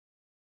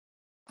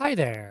Hi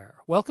there.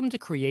 Welcome to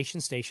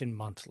Creation Station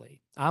Monthly.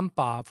 I'm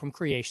Bob from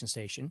Creation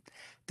Station.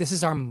 This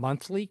is our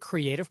monthly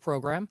creative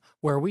program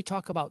where we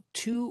talk about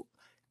two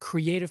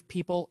creative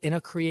people in a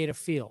creative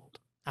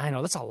field. I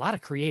know that's a lot of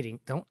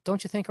creating,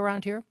 don't you think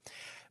around here?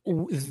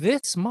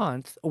 This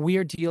month we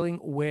are dealing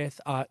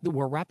with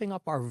we're wrapping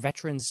up our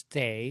Veterans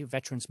Day,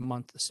 Veterans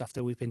Month stuff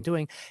that we've been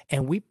doing,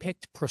 and we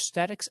picked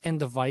prosthetics and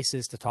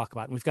devices to talk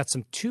about. And we've got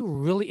two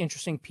really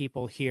interesting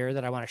people here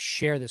that I want to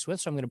share this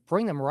with, so I'm going to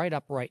bring them right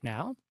up right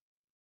now.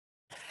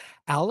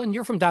 Alan,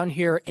 you're from down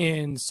here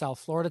in South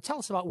Florida. Tell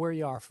us about where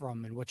you are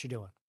from and what you're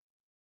doing.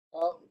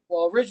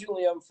 Well,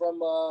 originally I'm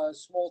from a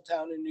small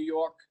town in New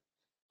York,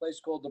 a place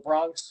called the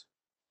Bronx,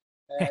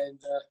 and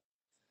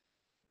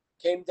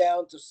came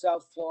down to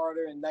South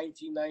Florida in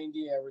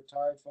 1990. I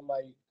retired from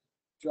my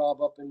job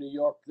up in New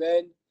York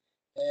then,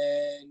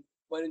 and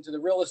went into the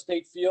real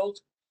estate field.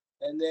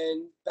 And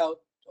then about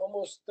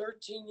almost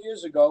 13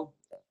 years ago,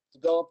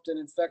 developed an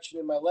infection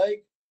in my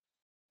leg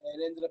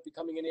and ended up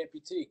becoming an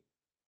amputee,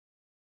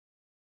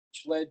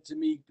 which led to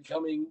me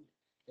becoming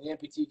an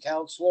amputee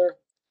counselor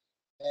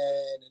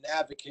and an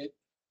advocate.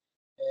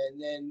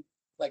 And then,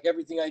 like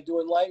everything I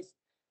do in life,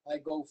 I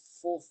go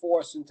full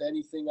force into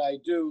anything I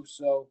do.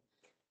 So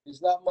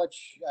there's not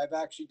much. I've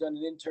actually done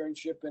an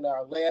internship in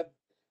our lab.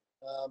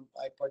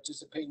 I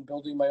participate in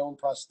building my own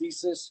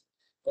prosthesis.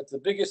 But the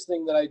biggest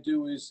thing that I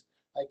do is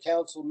I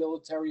counsel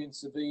military and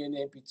civilian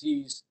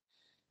amputees,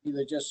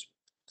 either just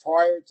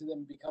prior to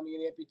them becoming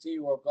an amputee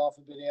or, God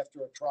forbid, after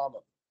a trauma.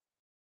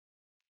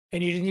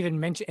 And you didn't even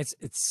mention it's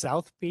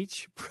South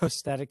Beach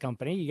Prosthetic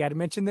Company. You got to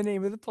mention the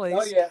name of the place.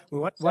 Oh yeah, we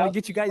want to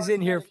get you guys in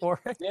here for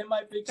it. They're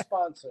my big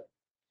sponsor.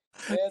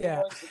 They're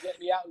the ones that get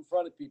me out in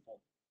front of people.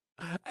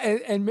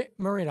 And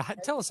Marina,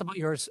 tell us about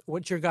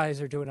what your guys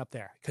are doing up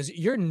there, because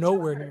you're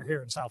nowhere near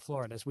here in South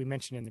Florida, as we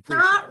mentioned in the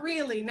pre-show. Not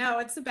really. No,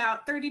 it's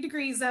about 30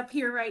 degrees up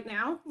here right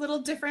now. A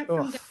little different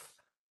from.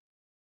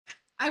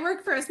 I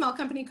work for a small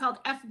company called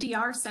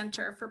FDR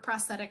Center for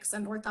Prosthetics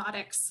and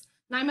Orthotics.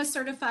 And I'm a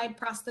certified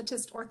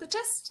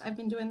prosthetist-orthotist. I've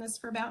been doing this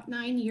for about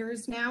 9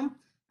 years now.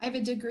 I have a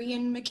degree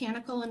in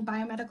mechanical and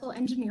biomedical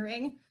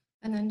engineering,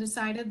 and then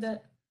decided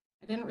that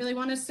I didn't really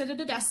want to sit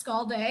at a desk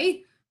all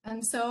day.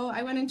 And so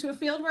I went into a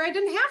field where I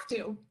didn't have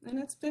to, and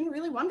it's been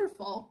really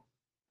wonderful.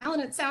 Alan,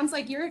 it sounds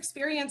like your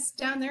experience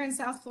down there in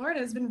South Florida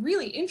has been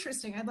really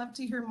interesting. I'd love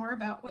to hear more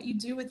about what you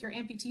do with your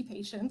amputee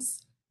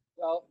patients.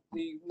 Well,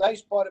 the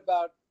nice part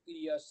about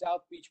the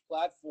South Beach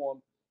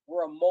platform,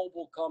 we're a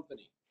mobile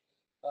company.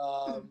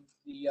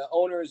 The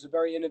owner is a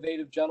very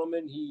innovative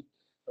gentleman. He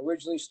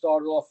originally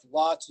started off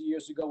lots of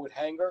years ago with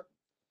Hanger,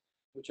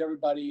 which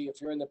everybody, if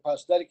you're in the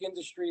prosthetic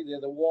industry, they're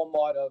the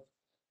Walmart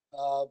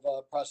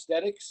of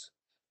prosthetics.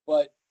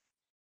 But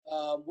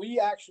we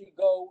actually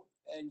go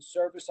and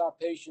service our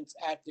patients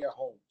at their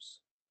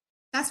homes.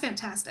 That's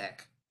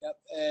fantastic. Yep.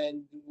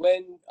 And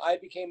when I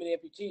became an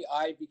amputee,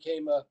 I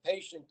became a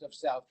patient of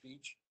South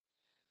Beach.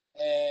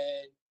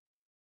 And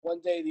one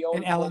day the owner.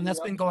 And Alan, that's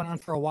been going on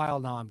for a while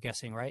now, I'm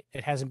guessing, right?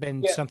 It hasn't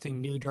been something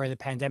new during the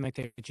pandemic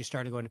that you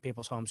started going to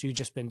people's homes. You've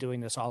just been doing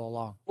this all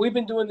along. We've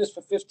been doing this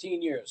for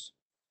 15 years.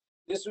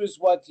 This was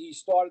what he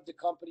started the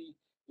company.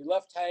 He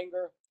left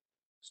Hanger,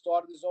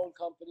 started his own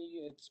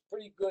company. It's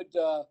pretty good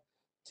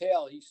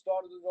tale. He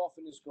started it off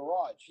in his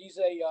garage. He's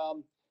a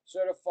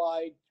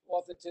certified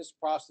orthotist,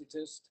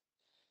 prosthetist.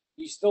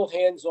 He's still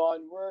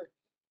hands-on.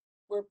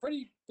 We're a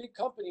pretty big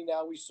company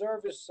now. We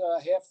service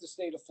half the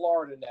state of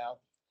Florida now.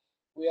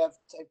 We have,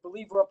 I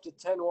believe, we're up to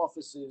 10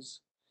 offices.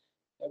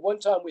 At one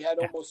time, we had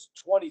almost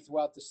 20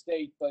 throughout the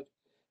state, but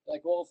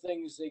like all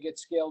things, they get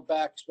scaled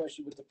back,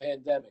 especially with the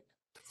pandemic.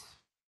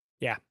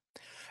 Yeah.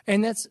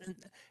 And that's,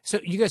 so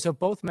you guys have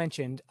both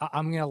mentioned,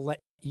 I'm going to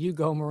let you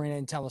go, Marina,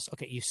 and tell us,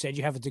 okay, you said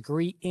you have a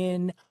degree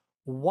in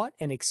what,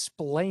 and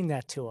explain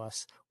that to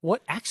us.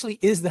 What actually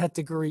is that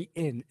degree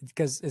in?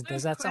 Because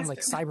does that sound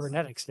like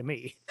cybernetics to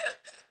me?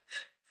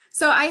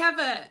 So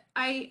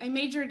I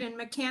majored in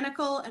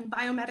mechanical and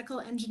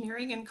biomedical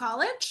engineering in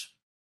college.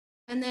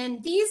 And then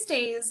these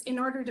days, in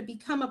order to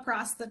become a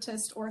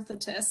prosthetist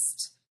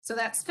orthotist, so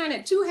that's kind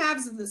of two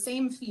halves of the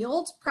same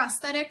field.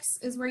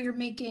 Prosthetics is where you're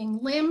making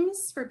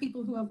limbs for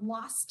people who have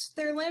lost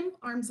their limb,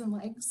 arms and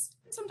legs,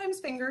 and sometimes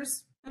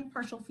fingers and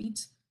partial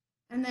feet.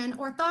 And then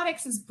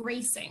orthotics is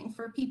bracing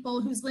for people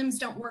whose limbs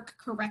don't work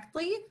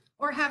correctly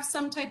or have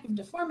some type of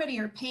deformity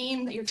or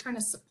pain that you're trying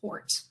to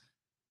support.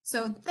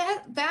 So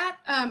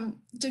that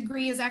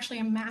degree is actually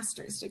a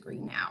master's degree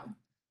now.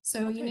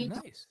 So you need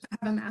to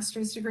have a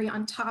master's degree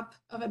on top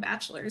of a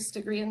bachelor's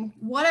degree in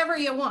whatever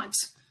you want.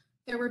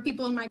 There were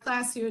people in my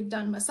class who had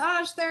done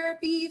massage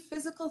therapy,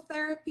 physical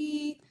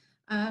therapy,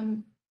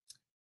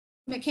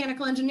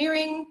 mechanical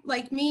engineering,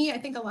 like me. I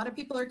think a lot of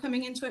people are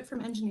coming into it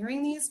from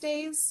engineering these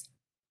days.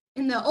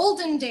 In the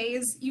olden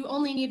days, you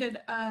only needed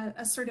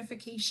a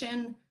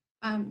certification.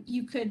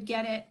 You could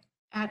get it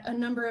at a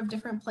number of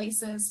different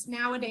places.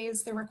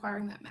 Nowadays, they're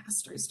requiring that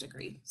master's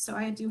degree. So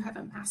I do have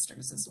a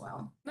master's as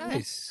well.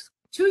 Nice.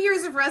 2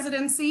 years of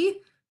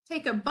residency,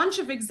 take a bunch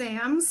of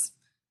exams,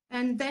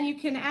 and then you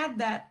can add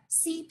that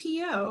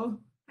CPO.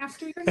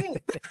 after your name.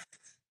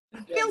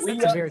 Yeah, Feels we,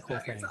 like It's a a very piece cool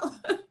of thing. yourself.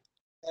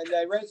 and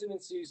that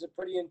residency is a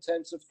pretty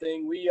intensive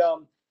thing. We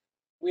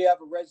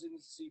have a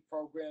residency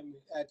program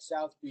at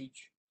South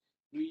Beach.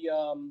 We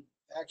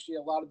actually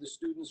a lot of the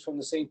students from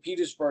the St.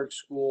 Petersburg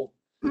School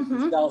in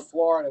Mhm. South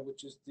Florida,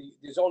 which is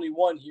there's only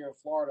one here in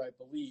Florida, I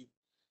believe,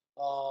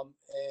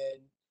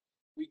 and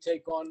we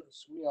take on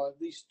at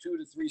least 2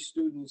 to 3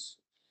 students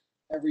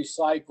every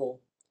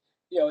cycle.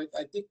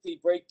 I think the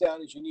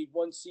breakdown is you need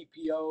one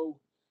CPO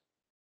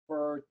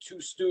for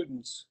 2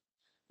 students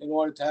in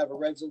order to have a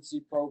residency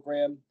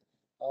program.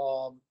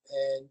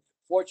 And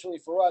fortunately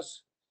for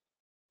us,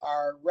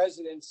 our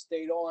residents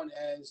stayed on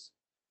as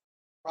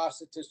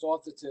prosthetists,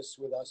 orthotists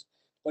with us,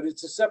 but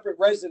it's a separate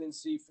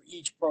residency for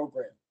each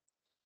program.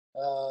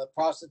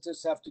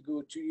 Prosthetists have to go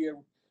a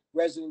 2-year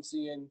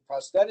residency in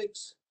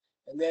prosthetics,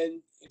 and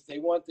then if they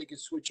want, they can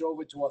switch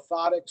over to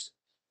orthotics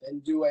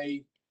and do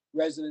a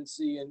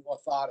residency in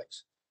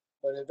orthotics.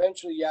 But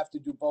eventually, you have to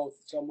do both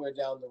somewhere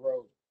down the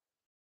road.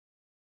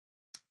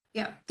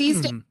 Yeah,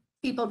 these days Hmm.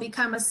 people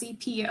become a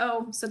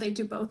CPO, so they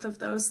do both of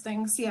those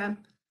things. Yeah,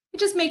 it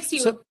just makes you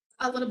So,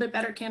 a little bit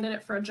better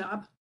candidate for a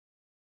job.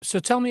 so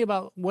tell me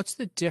about what's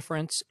the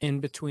difference in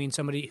between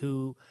somebody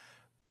who,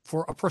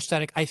 for a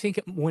prosthetic, I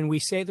think when we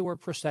say the word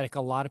prosthetic,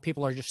 a lot of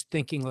people are just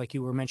thinking, like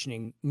you were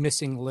mentioning,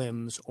 missing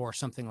limbs or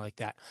something like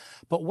that.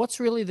 But what's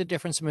really the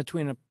difference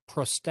between a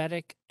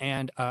prosthetic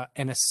and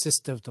an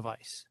assistive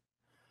device?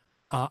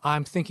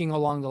 I'm thinking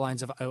along the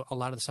lines of a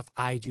lot of the stuff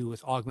I do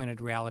with augmented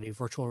reality,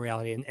 virtual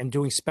reality, and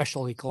doing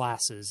specialty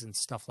glasses and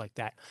stuff like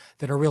that,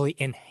 that are really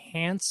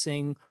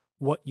enhancing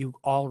what you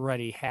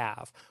already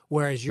have.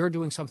 Whereas you're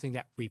doing something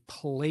that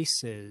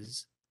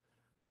replaces,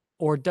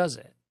 or does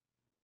it?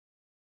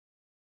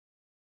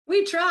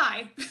 We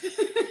try.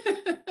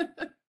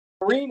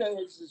 Marina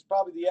is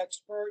probably the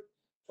expert,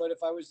 but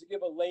if I was to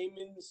give a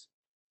layman's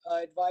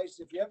advice,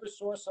 if you ever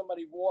saw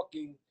somebody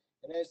walking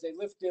and as they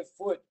lift their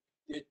foot,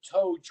 their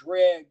toe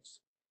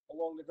drags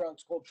along the ground,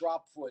 it's called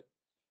drop foot.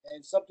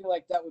 And something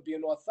like that would be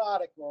an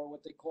orthotic or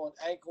what they call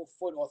an ankle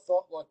foot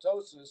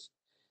orthosis.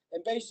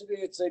 And basically,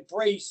 it's a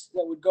brace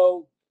that would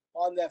go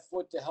on that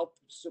foot to help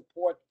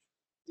support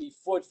the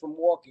foot from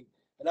walking.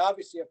 And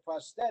obviously, a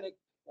prosthetic,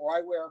 or I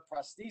wear a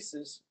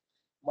prosthesis.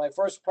 My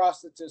first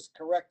prosthetist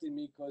corrected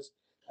me because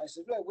I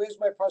said, "Where's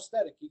my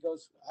prosthetic?" He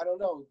goes, "I don't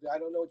know. I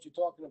don't know what you're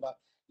talking about."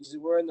 He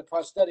said, "We're in the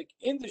prosthetic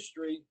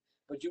industry,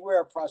 but you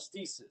wear a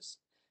prosthesis."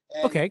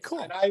 Okay, And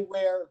cool. I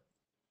wear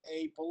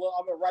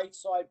I'm a right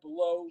side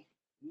below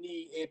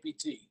knee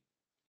amputee.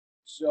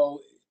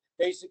 So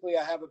basically,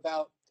 I have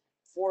about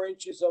 4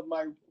 inches of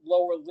my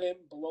lower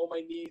limb below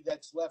my knee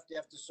that's left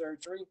after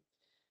surgery.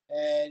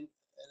 And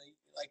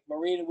like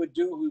Marina would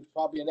do, who's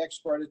probably an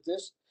expert at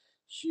this,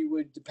 she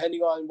would,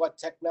 depending on what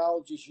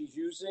technology she's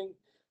using,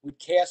 would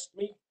cast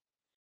me,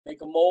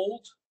 make a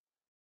mold,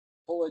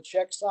 pull a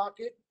check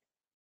socket,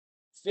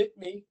 fit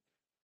me.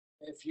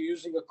 If you're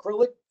using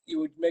acrylic, you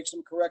would make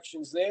some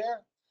corrections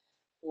there,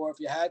 or if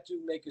you had to,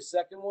 make a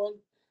second one.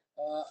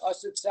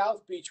 Us at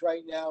South Beach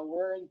right now,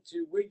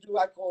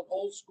 I call it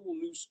old school,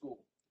 new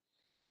school.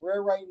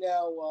 We're right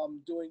now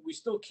we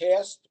still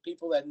cast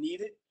people that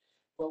need it,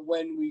 but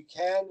when we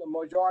can, the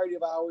majority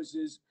of ours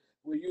is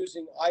we're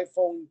using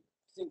iPhone,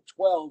 I think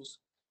 12s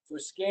for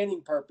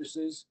scanning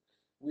purposes.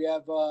 We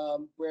have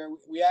where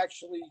we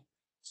actually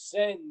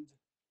send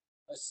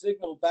a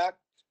signal back,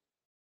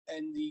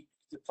 and the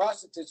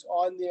prosthetists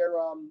on their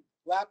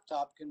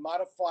laptop can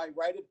modify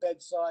right at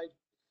bedside,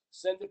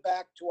 send it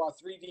back to our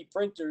 3D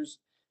printers,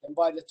 and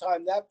by the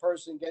time that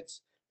person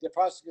gets their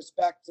prosthesis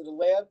back to the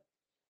lab,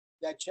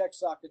 that check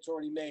socket's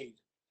already made.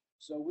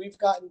 So we've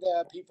gotten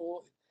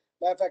people.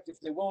 Matter of fact, if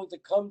they're willing to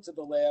come to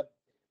the lab,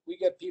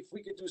 if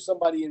we could do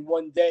somebody in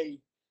one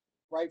day,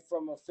 right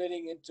from a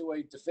fitting into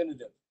a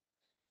definitive.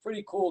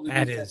 Pretty cool the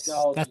new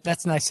technology.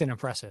 That's nice and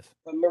impressive.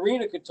 But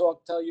Marina could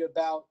tell you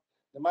about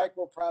the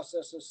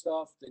microprocessor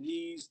stuff, the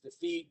knees, the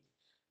feet,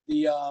 the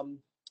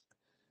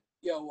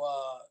you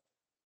know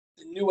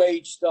the new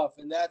age stuff,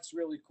 and that's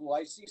really cool.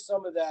 I see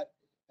some of that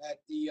at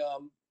the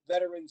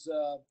veterans,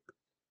 the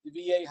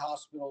VA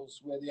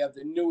hospitals where they have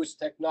the newest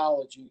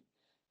technology.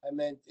 I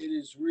mean, it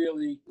is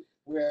really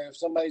where if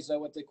somebody's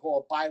what they call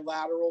a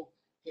bilateral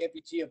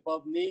amputee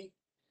above knee,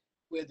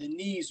 where the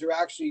knees are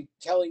actually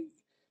telling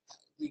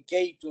the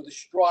gait or the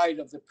stride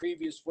of the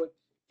previous foot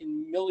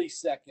in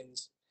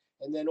milliseconds.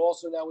 And then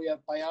also now we have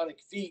bionic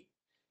feet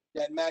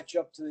that match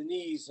up to the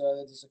knees.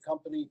 There's a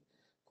company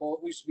called,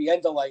 it used to be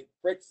Endolite,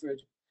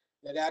 Brickford,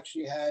 that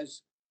actually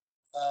has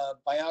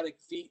bionic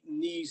feet and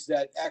knees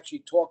that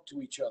actually talk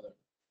to each other.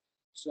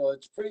 So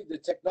the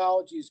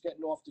technology is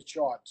getting off the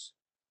charts.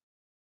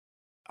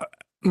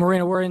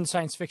 Marina, we're in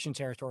science fiction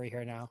territory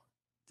here now.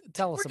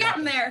 Tell us We're about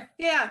getting this. there.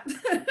 Yeah,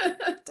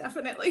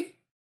 definitely.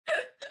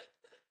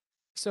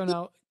 So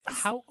now,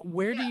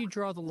 where do you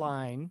draw the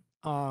line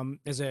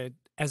as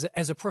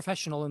a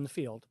professional in the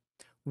field?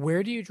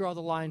 Where do you draw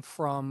the line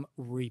from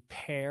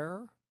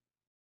repair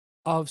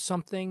of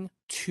something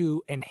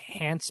to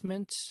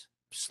enhancement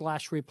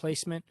 /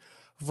 replacement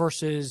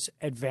versus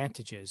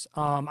advantages?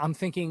 I'm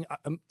thinking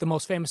the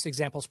most famous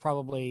example is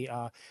probably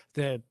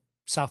the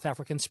South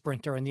African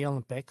sprinter in the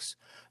Olympics,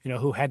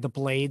 who had the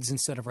blades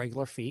instead of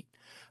regular feet.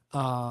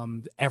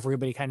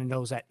 Everybody kind of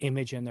knows that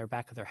image in their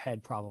back of their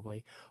head,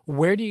 probably.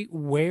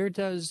 Where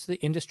does the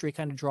industry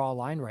kind of draw a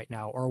line right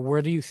now, or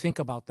where do you think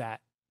about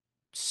that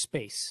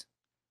space?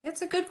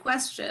 It's a good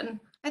question.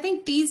 I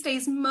think these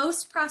days,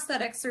 most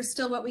prosthetics are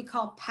still what we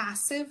call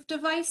passive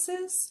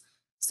devices.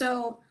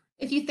 So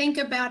if you think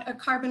about a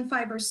carbon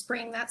fiber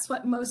spring, that's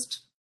what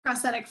most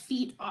prosthetic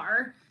feet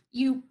are.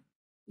 You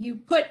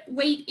put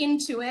weight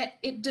into it,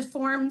 it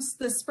deforms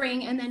the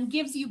spring and then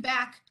gives you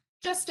back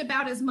just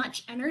about as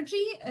much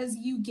energy as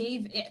you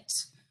gave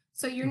it.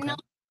 So you're Okay.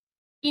 not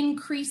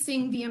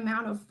increasing the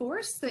amount of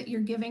force that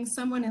you're giving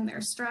someone in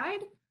their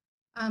stride.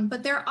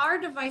 But there are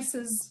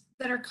devices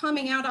that are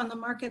coming out on the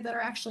market that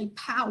are actually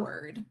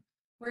powered,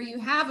 where you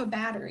have a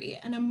battery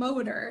and a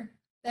motor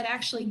that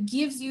actually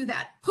gives you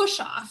that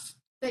push off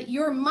that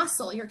your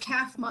muscle, your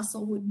calf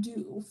muscle, would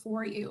do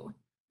for you.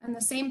 And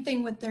the same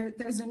thing with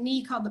there's a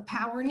knee called the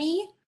power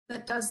knee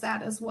that does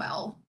that as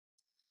well.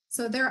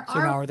 So there So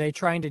now, are they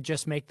trying to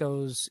just make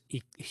those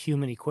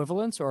human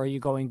equivalents, or are you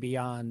going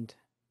beyond?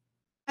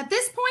 At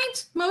this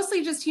point,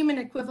 mostly just human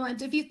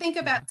equivalent. If you think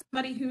about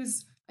somebody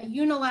who's a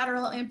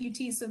unilateral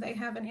amputee, so they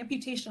have an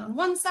amputation on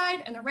one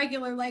side and a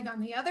regular leg on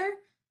the other,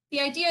 the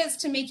idea is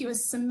to make you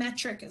as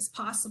symmetric as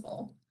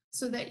possible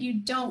so that you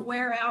don't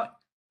wear out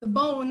the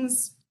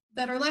bones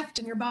that are left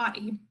in your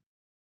body.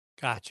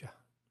 Gotcha.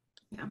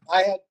 Yeah.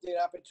 I had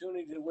the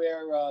opportunity to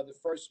wear the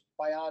first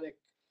bionic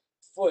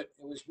foot.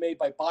 It was made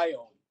by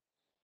Biome,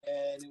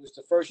 and it was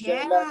the first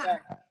Yeah. matter of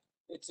fact,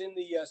 it's in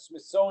the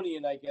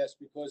Smithsonian, I guess,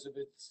 because of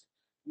its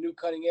new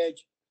cutting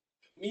edge.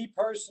 Me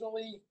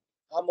personally,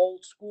 I'm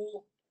old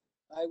school.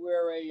 I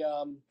wear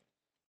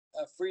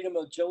a Freedom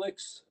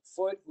Agilix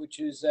foot,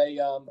 which is a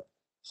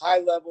high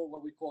level,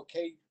 what we call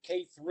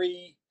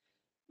K3,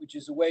 which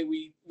is the way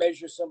we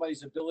measure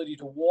somebody's ability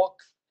to walk.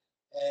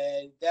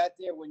 And that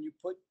there, when you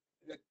put,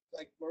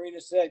 like Marina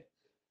said,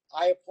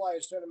 I apply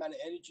a certain amount of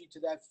energy to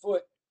that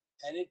foot,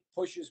 and it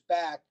pushes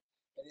back,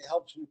 and it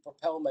helps me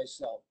propel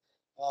myself.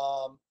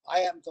 I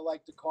happen to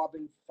like the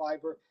carbon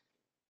fiber.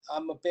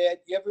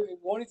 The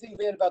only thing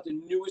bad about the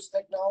newest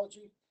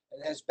technology,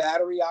 it has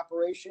battery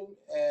operation.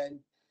 And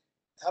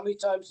how many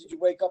times did you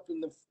wake up in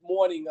the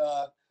morning,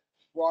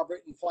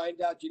 Robert, and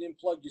find out you didn't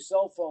plug your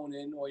cell phone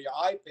in or your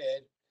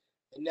iPad,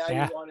 and now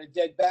Yeah. you're on a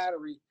dead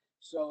battery?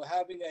 So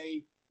having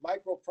a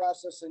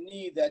microprocessor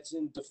knee that's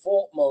in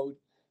default mode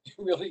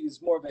really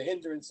is more of a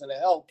hindrance than a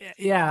help.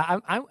 Yeah,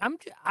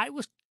 I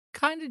was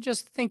kind of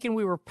just thinking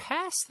we were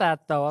past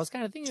that, though. I was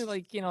kind of thinking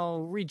like,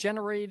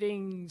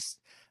 regenerating,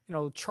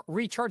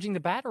 recharging the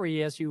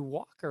battery as you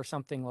walk or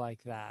something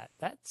like that.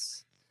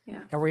 That's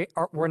Yeah.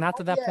 we're not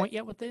to that Yeah. point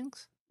yet with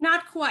things?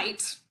 Not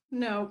quite.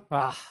 No.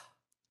 Ah,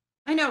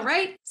 I know,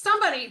 right?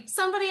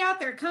 Somebody out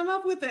there come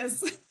up with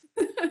this.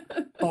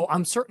 oh,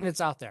 I'm certain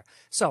it's out there.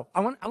 So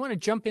I want to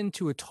jump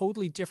into a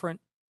totally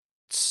different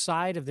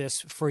side of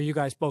this for you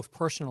guys both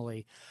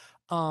personally.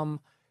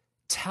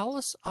 Tell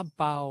us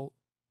about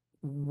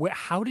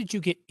how did you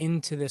get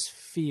into this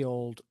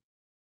field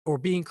or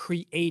being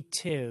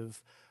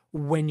creative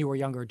when you were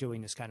younger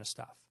doing this kind of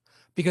stuff?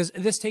 Because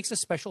this takes a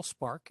special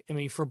spark. I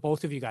mean, for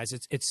both of you guys,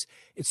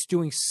 it's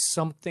doing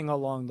something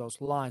along those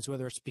lines,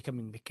 whether it's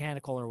becoming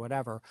mechanical or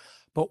whatever.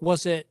 But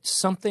was it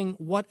something?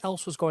 What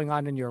else was going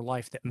on in your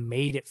life that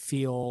made it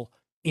feel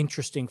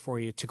interesting for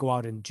you to go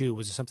out and do?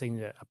 Was it something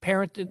that a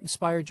parent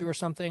inspired you or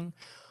something,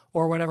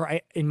 or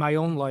whatever? In my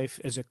own life,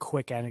 as a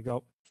quick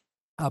anecdote,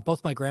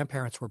 both my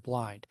grandparents were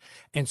blind,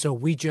 and so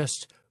we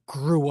just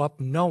grew up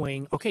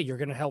knowing, okay, you're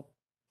going to help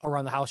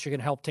around the house, you're going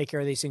to help take care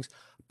of these things,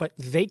 but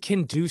they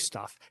can do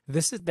stuff.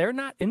 They're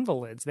not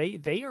invalids.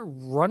 They are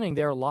running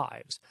their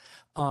lives.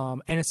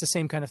 And it's the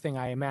same kind of thing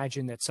I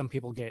imagine that some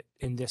people get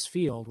in this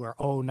field where,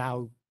 oh,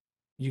 now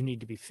you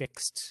need to be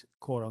fixed,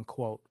 quote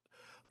unquote.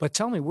 But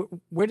tell me,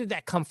 where did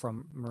that come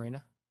from,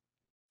 Marina?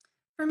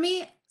 For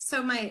me,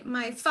 so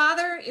my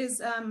father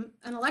is an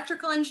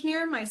electrical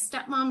engineer, my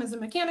stepmom is a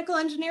mechanical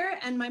engineer,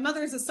 and my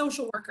mother is a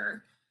social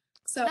worker.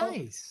 So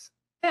Nice.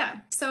 yeah,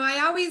 so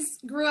I always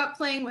grew up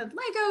playing with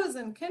Legos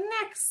and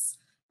Connects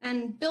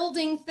and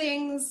building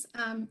things.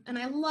 And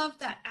I love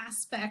that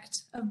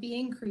aspect of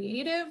being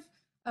creative,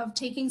 of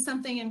taking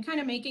something and kind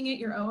of making it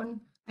your own.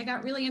 I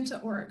got really into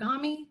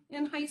origami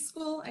in high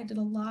school. I did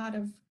a lot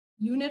of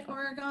unit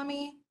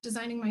origami,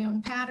 designing my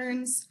own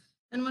patterns.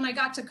 And when I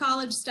got to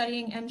college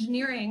studying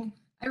engineering,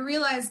 I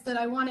realized that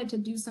I wanted to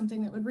do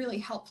something that would really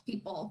help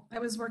people. I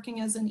was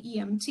working as an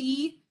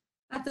EMT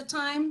at the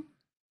time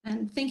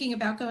and thinking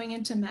about going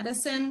into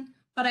medicine,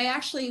 but I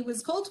actually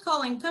was cold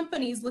calling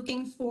companies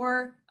looking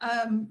for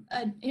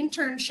an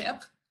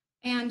internship,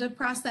 and a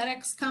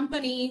prosthetics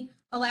company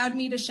allowed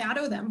me to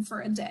shadow them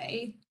for a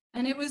day.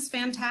 And it was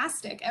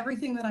fantastic,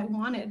 everything that I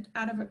wanted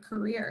out of a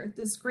career,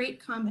 this great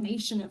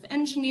combination of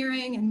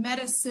engineering and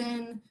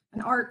medicine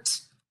and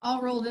art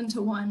all rolled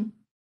into one.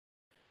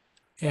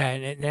 Yeah,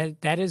 and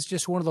that is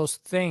just one of those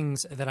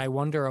things that I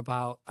wonder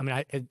about. I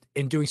mean,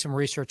 in doing some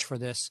research for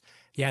this,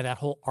 yeah, that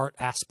whole art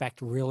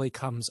aspect really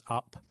comes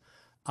up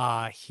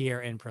here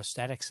in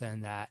prosthetics,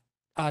 and that.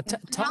 Yeah,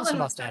 Tell us Alan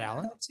was about that, talking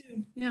Alan. about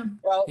too. Yeah.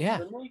 Well, Yeah.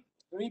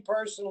 for me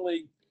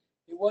personally,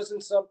 it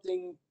wasn't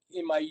something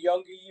in my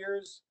younger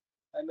years.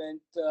 I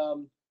meant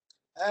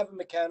I have a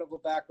mechanical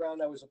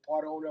background. I was a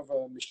part owner of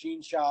a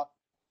machine shop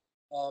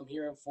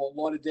here in Fort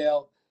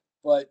Lauderdale,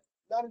 but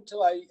not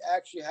until I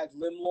actually had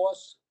limb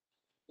loss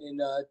in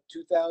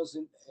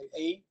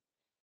 2008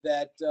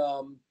 that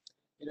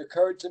it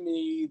occurred to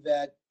me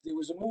that there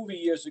was a movie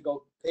years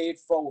ago, Pay It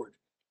Forward.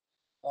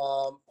 Yep.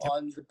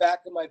 On the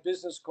back of my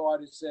business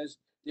card, it says,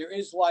 "There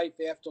is life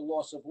after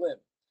loss of limb."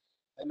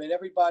 I mean,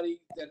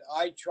 everybody that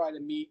I try to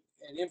meet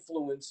and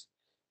influence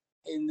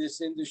in this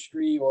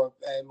industry or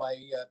and my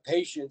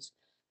patients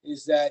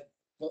is that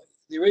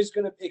there is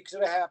going to it's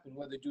going to happen,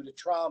 whether due to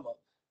trauma,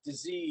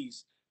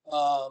 disease,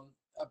 a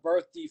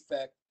birth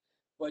defect,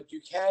 but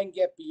you can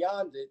get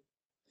beyond it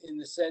in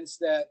the sense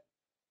that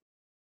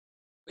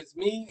with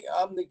me,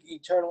 I'm the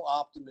eternal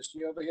optimist.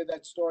 You ever hear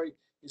that story?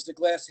 Is the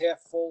glass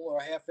half full or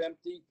half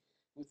empty?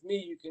 With me,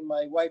 you can.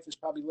 My wife is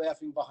probably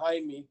laughing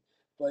behind me,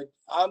 but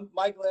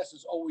my glass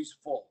is always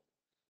full,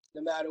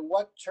 no matter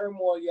what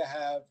turmoil you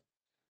have.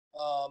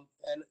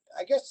 And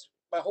I guess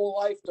my whole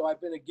life, though, I've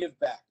been a give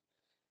back.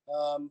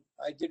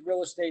 I did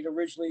real estate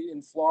originally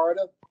in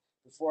Florida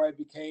before I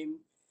became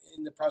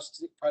in the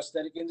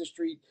prosthetic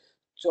industry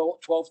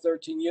 12,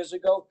 13 years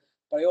ago.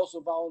 But I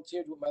also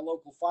volunteered with my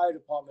local fire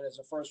department as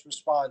a first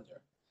responder.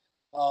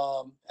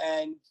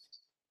 And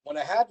when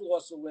I had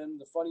lost a limb,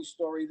 the funny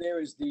story there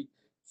is the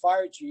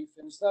fire chief,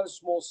 and it's not a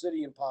small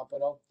city in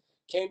Pompano,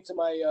 came to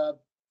my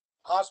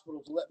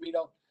hospital to let me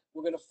know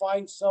we're going to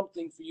find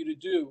something for you to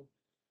do,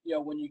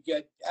 when you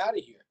get out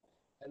of here.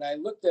 And I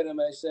looked at him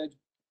and I said,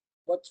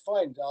 "What's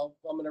fine?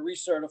 I'm going to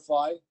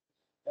recertify,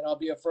 and I'll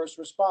be a first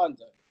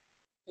responder."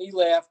 He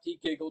laughed, he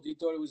giggled, he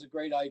thought it was a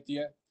great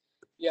idea.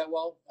 Yeah,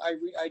 well,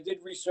 I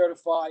did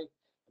recertify.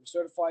 I'm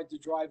certified to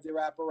drive their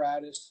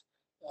apparatus.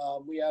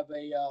 We have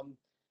a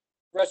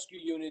rescue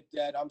unit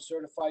that I'm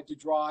certified to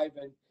drive,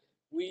 and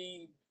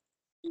we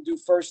can do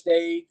first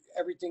aid,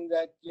 everything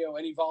that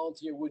any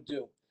volunteer would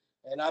do,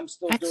 and I'm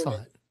still doing it.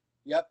 Excellent.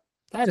 Yep.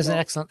 That is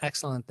an So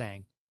excellent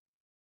thing.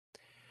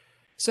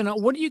 So now,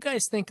 what do you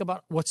guys think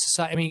about what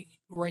society? I mean,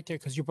 right there,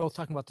 because you're both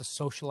talking about the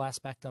social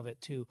aspect of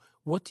it too.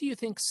 What do you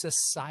think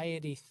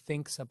society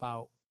thinks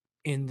about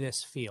in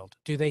this field?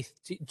 Do they,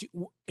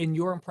 in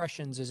your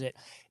impressions, is it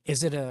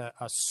a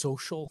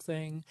social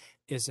thing?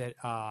 Is it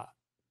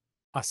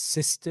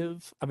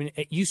assistive? I mean,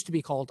 it used to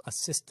be called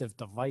assistive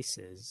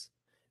devices,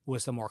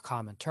 was the more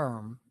common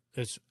term,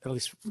 is at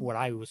least for what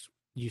I was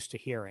used to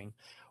hearing.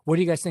 What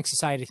do you guys think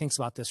society thinks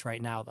about this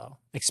right now, though,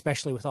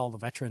 especially with all the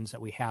veterans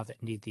that we have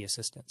that need the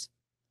assistance?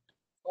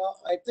 well,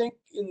 I think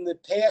in the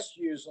past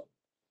years,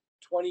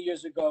 20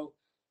 years ago,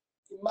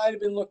 it might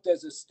have been looked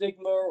as a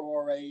stigma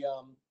or a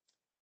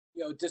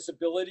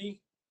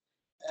disability.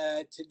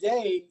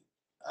 Today,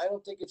 I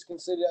don't think it's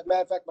considered. As a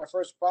matter of fact, my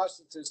first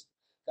prosthetist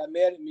got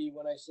mad at me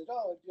when I said,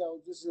 "Oh,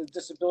 this is a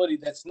disability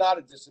that's not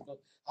a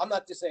disability. I'm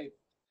not disabled."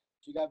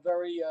 She got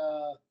very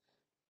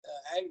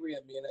angry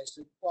at me, and I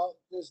said, "Well,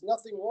 there's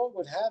nothing wrong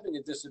with having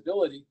a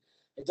disability.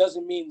 It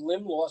doesn't mean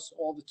limb loss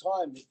all the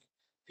time.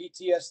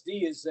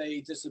 PTSD is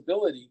a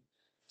disability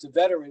to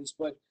veterans,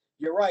 but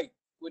you're right.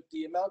 With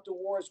the amount of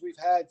wars we've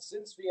had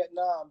since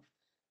Vietnam,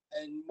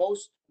 and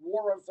most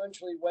war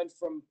eventually went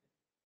from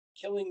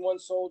killing one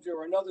soldier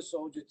or another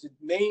soldier to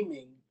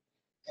maiming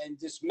and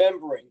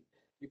dismembering,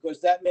 because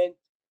that meant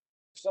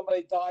if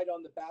somebody died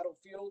on the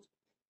battlefield,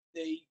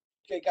 they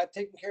got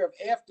taken care of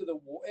after the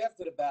war,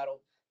 after the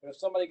battle. But if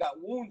somebody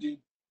got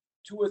wounded,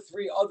 two or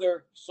three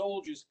other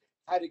soldiers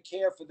had to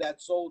care for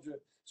that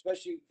soldier,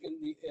 especially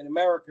in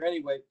America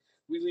anyway.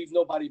 We leave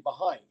nobody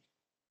behind.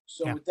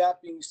 So Yeah. with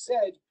that being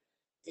said,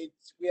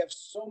 we have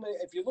so many.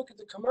 If you look at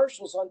the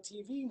commercials on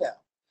TV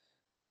now,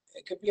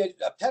 it could be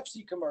a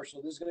Pepsi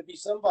commercial. There's going to be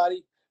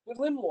somebody with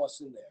limb loss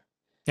in there.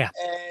 Yeah.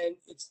 And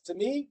it's, to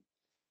me,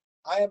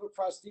 I have a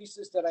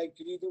prosthesis that I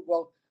could either,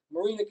 well,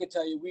 Marina could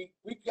tell you, we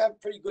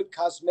have pretty good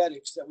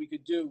cosmetics that we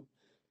could do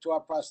to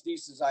our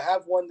prosthesis. I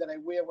have one that I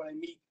wear when I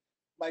meet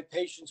my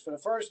patients for the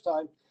first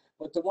time,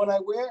 but the one I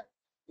wear,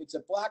 it's a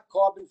black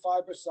carbon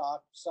fiber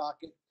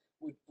socket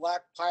with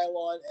black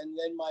pylon, and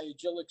then my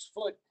Agilix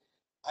foot.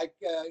 A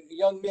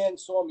young man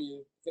saw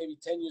me, maybe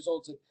 10 years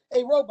old, said,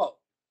 "Hey, Robo."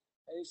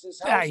 And he says,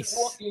 "How's it Nice.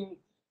 walking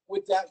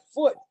with that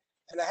foot?"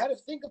 And I had to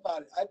think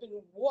about it. I've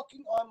been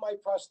walking on my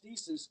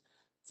prosthesis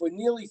for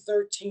nearly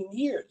 13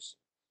 years.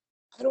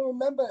 I don't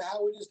remember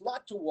how it is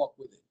not to walk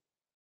with it.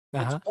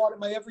 It's Uh-huh. part of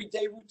my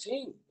everyday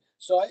routine.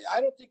 So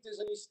I don't think there's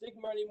any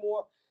stigma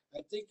anymore.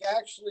 I think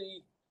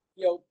actually,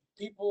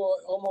 people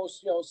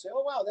almost, say,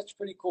 "Oh, wow, that's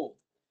pretty cool."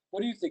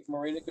 What do you think,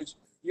 Marina? Because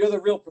you're the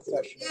real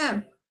professional.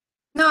 Yeah.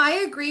 No, I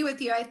agree with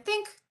you. I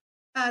think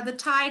the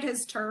tide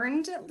has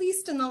turned, at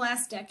least in the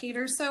last decade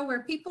or so,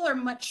 where people are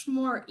much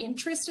more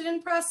interested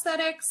in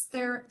prosthetics.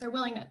 They're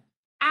willing to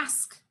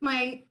ask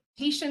my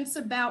patients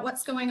about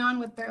what's going on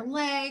with their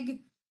leg,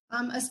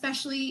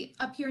 especially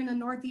up here in the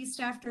Northeast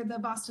after the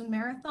Boston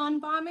Marathon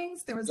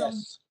bombings. There was a lot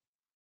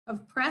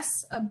of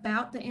press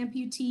about the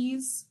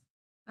amputees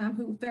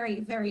who very,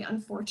 very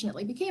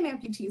unfortunately became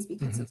amputees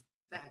because of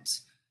that.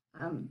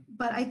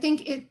 But I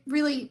think it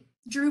really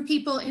drew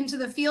people into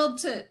the field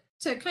to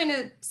kind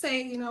of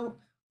say, you know,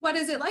 what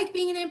is it like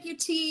being an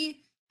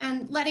amputee,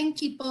 and letting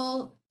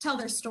people tell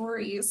their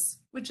stories,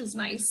 which is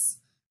nice.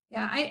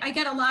 Yeah, I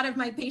get a lot of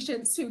my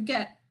patients who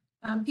get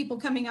people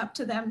coming up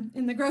to them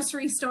in the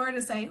grocery store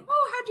to say,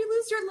 oh, how'd you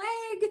lose your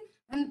leg?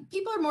 And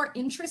people are more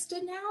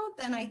interested now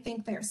than I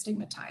think they're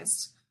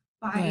stigmatized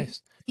by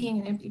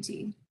being an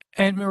amputee.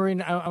 And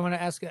Maureen, I want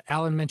to ask,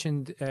 Alan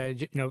mentioned,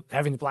 you know,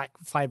 having the black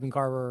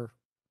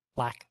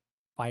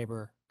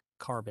fiber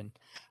carbon.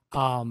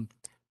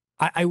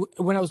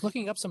 When I was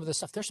looking up some of this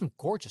stuff, there's some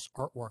gorgeous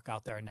artwork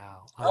out there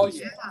now on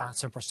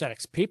some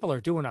prosthetics. People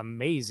are doing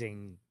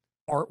amazing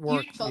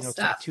artwork, Beautiful you know,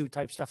 stuff. tattoo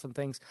type stuff and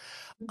things.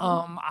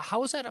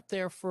 How is that up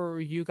there for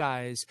you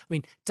guys? I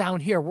mean, down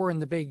here, we're in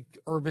the big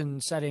urban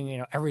setting, you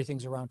know,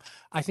 everything's around.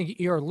 I think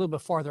you're a little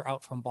bit farther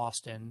out from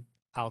Boston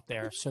out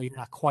there, so you're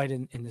not quite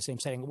in the same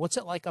setting. What's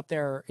it like up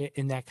there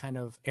in that kind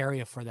of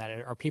area for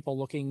that? Are people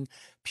looking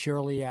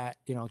purely at,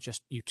 you know,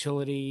 just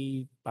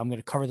utility? I'm going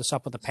to cover this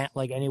up with a pant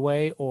leg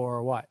anyway,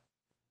 or what?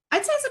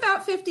 I'd say it's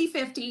about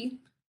 50-50.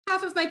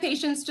 Half of my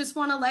patients just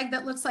want a leg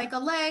that looks like a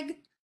leg.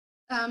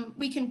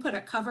 We can put a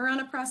cover on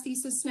a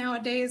prosthesis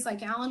nowadays,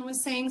 like Alan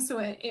was saying, so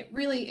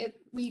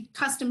we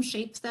custom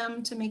shaped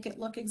them to make it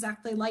look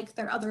exactly like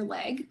their other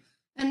leg,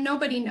 and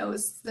nobody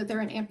knows that they're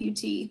an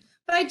amputee.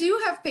 But I do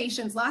have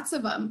patients, lots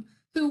of them,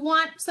 who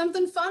want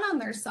something fun on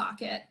their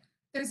socket.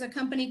 There's a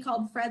company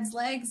called Fred's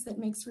Legs that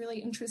makes really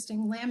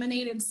interesting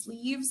laminated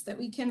sleeves that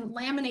we can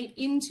laminate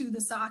into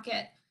the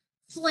socket.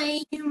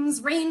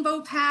 Flames,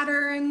 rainbow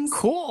patterns.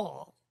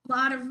 Cool. A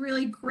lot of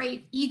really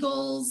great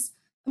eagles,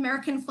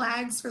 American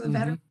flags for the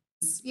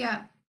veterans.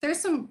 Yeah, there's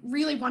some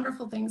really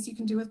wonderful things you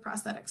can do with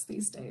prosthetics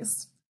these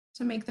days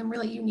to make them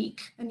really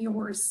unique and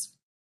yours.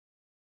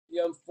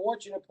 The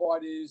unfortunate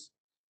part is,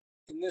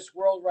 in this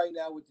world right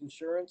now with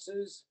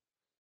insurances,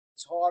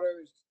 it's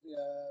harder.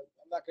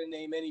 I'm not going to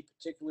name any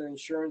particular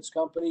insurance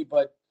company,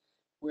 but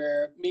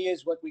where me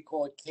is what we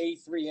call a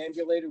K3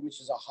 ambulator, which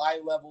is a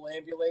high-level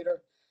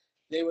ambulator,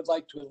 they would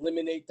like to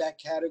eliminate that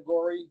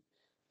category,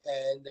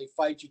 and they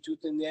fight you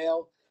tooth and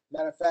nail.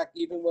 Matter of fact,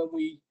 even when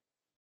we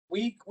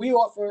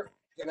offer,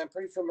 and I'm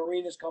pretty sure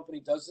Marina's company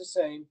does the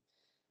same,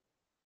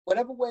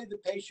 whatever way the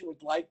patient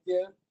would like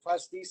their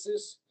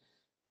prosthesis,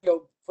 you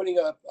know, putting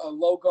a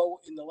logo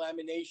in the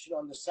lamination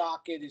on the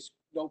socket is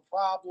no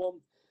problem.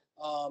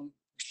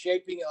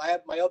 Shaping, I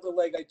have my other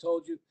leg, I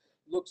told you,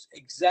 looks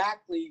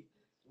exactly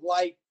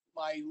like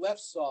my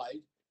left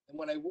side. And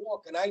when I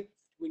walk,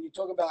 when you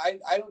talk about, I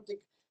don't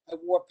think I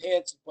wore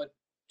pants, but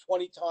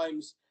 20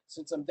 times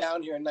since I'm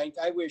down here in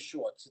 19, I wear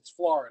shorts. It's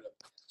Florida.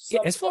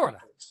 It's Florida.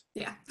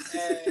 Yeah.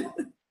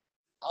 And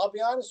I'll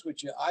be honest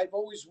with you, I've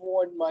always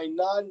worn my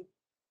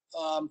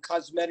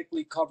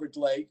non-cosmetically covered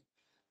leg.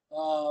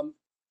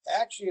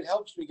 Actually, it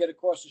helps me get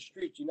across the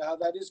street. You know how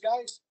that is,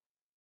 guys?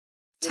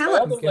 Tell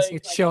us.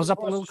 It shows up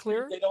a little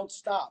clearer. They don't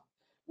stop.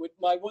 With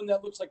my one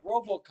that looks like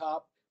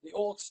RoboCop, they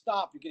all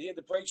stop. You can hear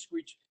the brake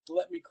screech to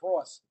let me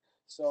cross.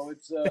 So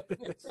it's.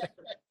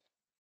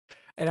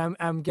 And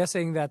I'm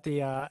guessing that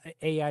the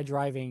AI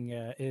driving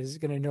is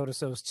going to notice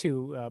those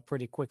too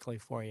pretty quickly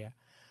for you.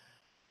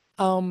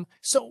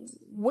 So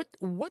what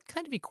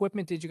kind of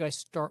equipment did you guys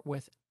start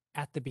with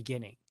at the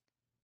beginning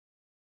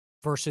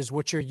versus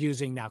what you're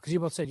using now? Because you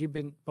both said you've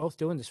been both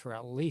doing this for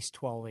at least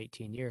 12,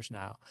 18 years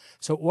now.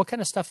 So what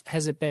kind of stuff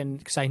has it been?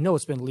 Because I know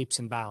it's been leaps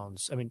and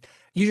bounds. I mean,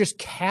 you just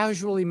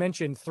casually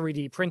mentioned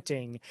 3D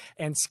printing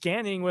and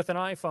scanning with an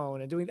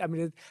iPhone and doing, I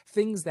mean,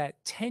 things that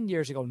 10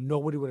 years ago,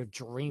 nobody would have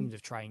dreamed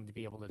of trying to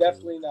be able to do.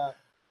 Definitely not.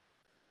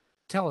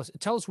 Tell us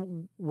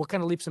what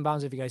kind of leaps and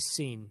bounds have you guys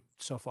seen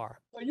so far?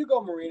 Well, you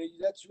go, Marina.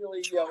 That's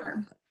really,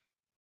 Sure.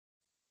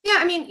 Yeah,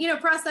 I mean, you know,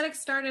 prosthetics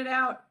started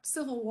out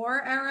Civil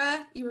War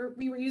era.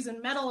 We were using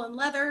metal and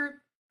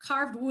leather,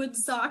 carved wood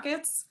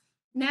sockets.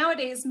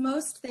 Nowadays,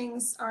 most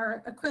things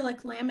are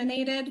acrylic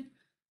laminated.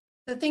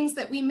 The things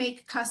that we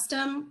make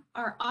custom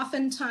are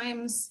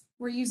oftentimes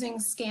we're using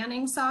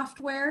scanning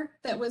software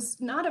that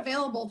was not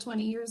available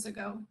 20 years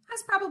ago.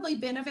 Has probably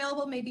been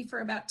available maybe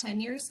for about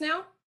 10 years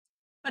now,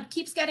 but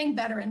keeps getting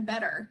better and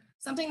better.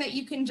 Something that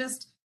you can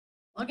just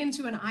plug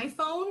into an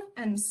iPhone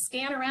and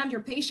scan around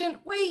your patient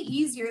way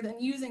easier than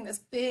using this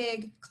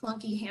big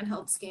clunky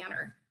handheld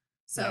scanner.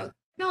 So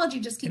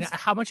technology just keeps. And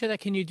how much of that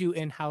can you do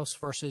in-house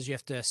versus you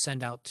have to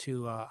send out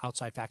to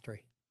outside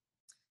factory?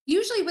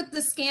 Usually with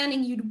the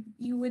scanning,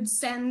 you would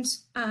send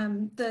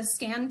the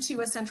scan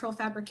to a central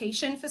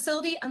fabrication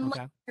facility,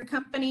 unless your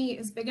company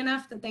is big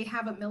enough that they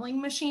have a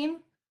milling machine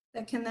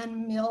that can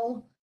then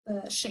mill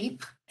the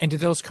shape. And do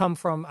those come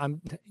from,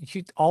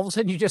 all of a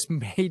sudden you just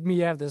made me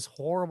have this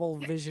horrible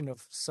vision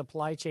of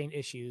supply chain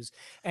issues.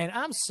 And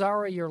I'm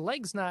sorry, your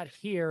leg's not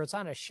here. It's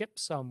on a ship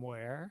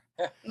somewhere.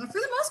 For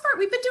the most part,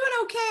 we've been doing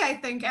okay, I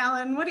think,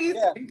 Alan. What do you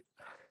think?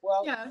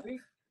 Well, Yeah.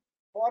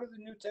 part of the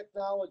new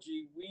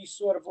technology, we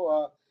sort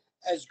of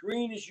as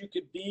green as you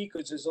could be,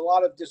 because there's a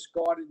lot of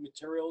discarded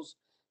materials,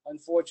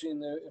 unfortunately, in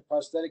the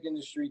prosthetic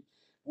industry.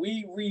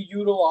 We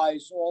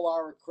reutilize all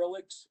our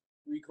acrylics,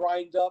 we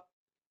grind up,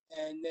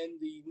 and then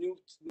the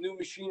new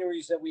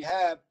machineries that we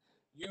have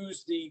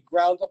use the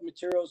ground up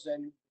materials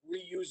and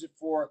reuse it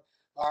for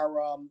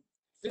our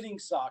fitting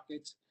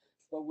sockets.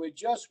 But we're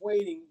just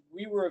waiting.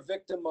 We were a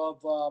victim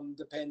of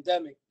the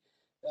pandemic.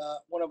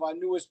 One of our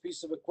newest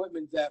piece of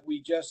equipment that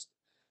we just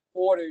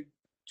ordered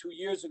 2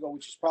 years ago,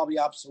 which is probably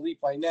obsolete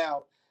by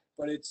now,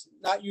 but it's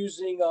not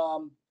using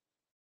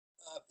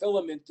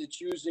filament;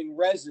 it's using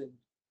resin.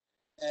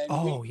 And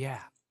Oh,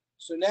 yeah.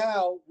 so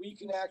now we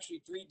can actually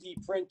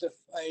 3D print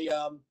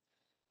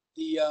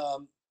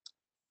the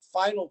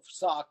final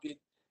socket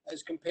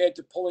as compared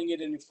to pulling it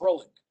in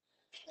acrylic,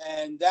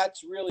 and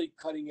that's really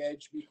cutting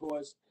edge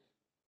because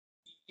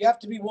you have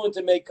to be willing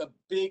to make a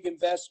big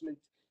investment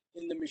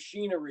in the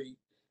machinery.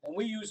 And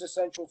we use a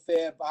central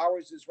fab.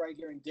 Ours is right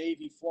here in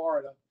Davie,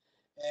 Florida.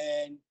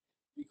 And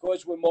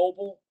because we're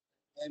mobile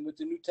and with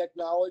the new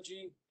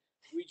technology,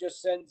 we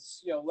just send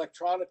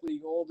electronically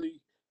all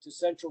to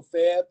central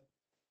fab.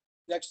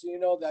 Next thing you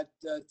know, that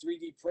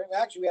 3D print.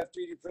 Actually, we have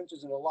 3D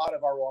printers in a lot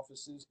of our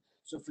offices.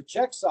 So for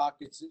check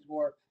sockets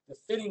or the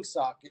fitting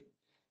socket,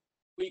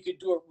 we could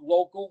do it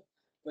local,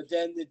 but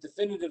then the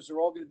definitives are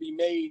all going to be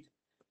made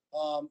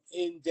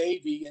in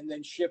Davie and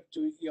then shipped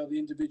to the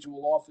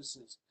individual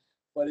offices.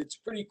 But it's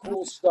pretty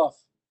cool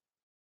stuff.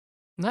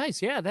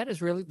 Nice. Yeah, that is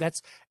really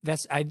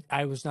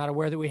I was not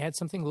aware that we had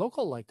something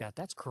local like that.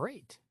 That's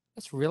great.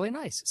 That's really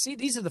nice. See,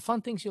 these are the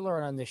fun things you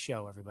learn on this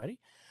show, everybody.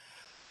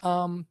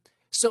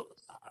 So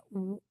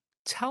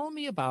tell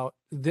me about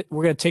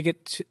we're going to take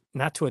it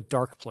not to a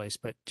dark place,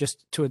 but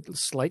just to a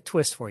slight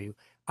twist for you.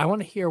 I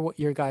want to hear what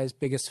your guys'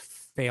 biggest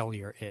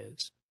failure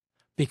is,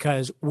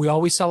 because we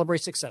always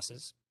celebrate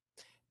successes.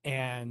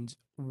 And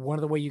one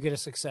of the way you get a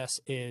success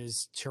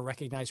is to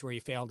recognize where you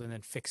failed and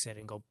then fix it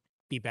and go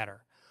be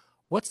better.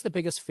 What's the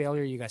biggest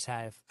failure you guys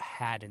have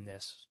had in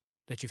this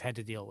that you've had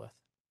to deal with?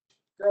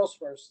 Girls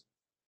first.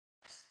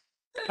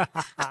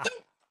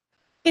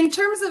 In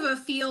terms of a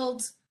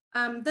field,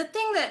 the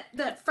thing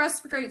that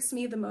frustrates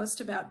me the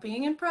most about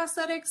being in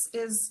prosthetics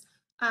is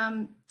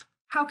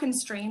how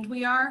constrained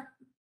we are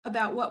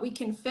about what we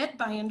can fit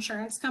by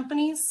insurance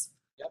companies.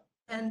 Yep.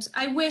 And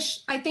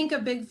I think a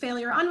big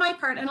failure on my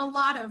part and a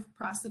lot of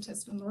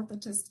prosthetists and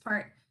orthotists'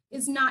 part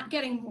is not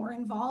getting more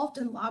involved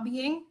in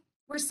lobbying.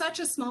 We're such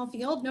a small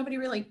field, nobody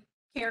really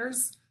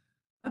cares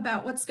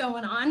about what's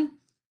going on.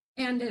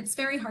 And it's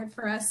very hard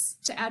for us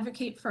to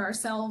advocate for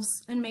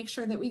ourselves and make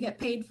sure that we get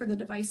paid for the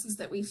devices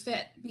that we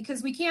fit,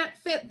 because we can't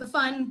fit the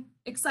fun,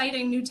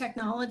 exciting new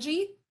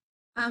technology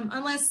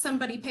unless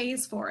somebody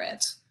pays for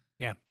it.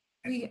 Yeah.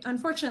 We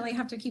unfortunately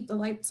have to keep the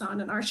lights on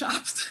in our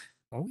shops.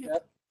 Oh, yeah.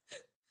 Yep.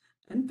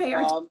 And pay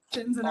our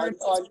tuitions and our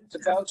to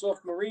bounce off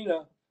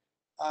Marina,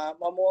 I'm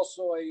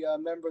also a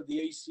member of the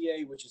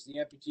ACA, which is the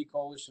Amputee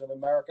Coalition of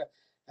America.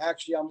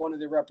 Actually, I'm one of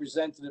the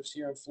representatives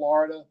here in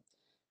Florida.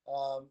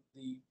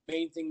 The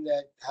main thing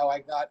how I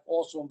got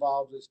also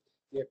involved is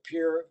their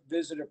peer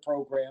visitor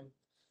program,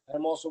 and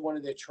I'm also one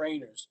of their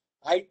trainers.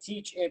 I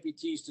teach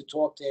amputees to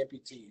talk to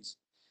amputees.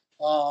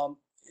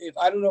 If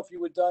I don't know if you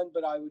were done,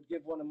 but I would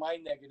give one of my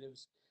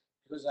negatives,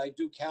 because I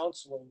do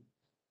counseling,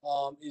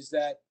 is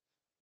that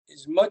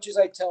as much as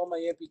I tell my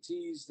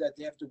amputees that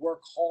they have to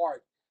work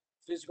hard,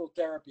 physical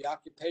therapy,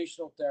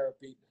 occupational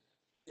therapy,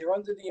 they're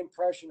under the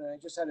impression, and I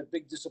just had a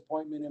big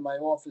disappointment in my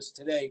office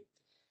today.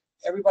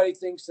 Everybody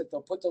thinks that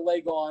they'll put the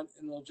leg on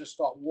and they'll just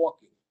start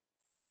walking.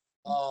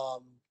 I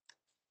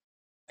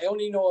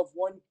only know of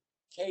one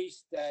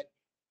case that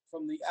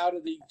from out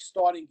of the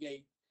starting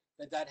gate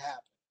that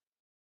happened.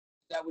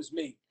 That was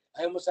me.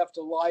 I almost have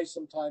to lie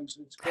sometimes.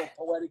 It's called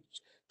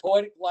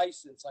poetic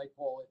license, I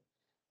call it.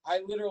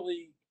 I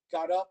literally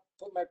got up,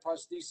 put my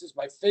prosthesis,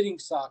 my fitting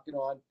socket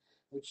on,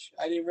 which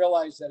I didn't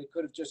realize that it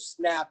could have just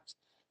snapped.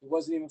 It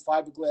wasn't even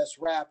fiberglass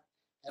wrap.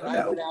 And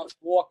I went out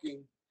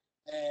walking,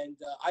 and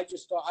I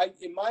just thought,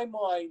 in my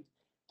mind,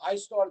 I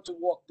started to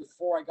walk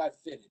before I got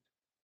fitted.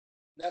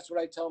 And that's what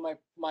I tell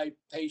my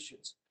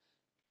patients.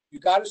 You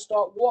got to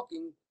start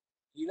walking.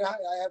 You know,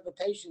 I have a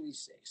patient,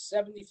 he's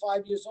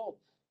 75 years old.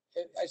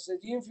 I said,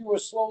 even if you were a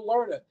slow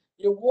learner,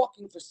 you're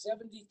walking for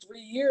 73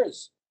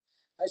 years.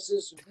 I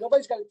says,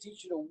 nobody's got to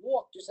teach you to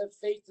walk. Just have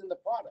faith in the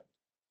product,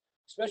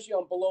 especially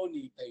on below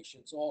knee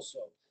patients also.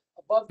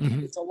 Above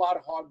knee, it's a lot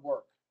of hard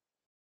work.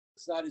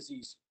 It's not as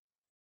easy.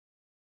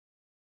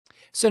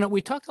 So now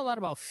we talked a lot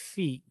about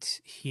feet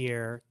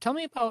here. Tell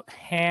me about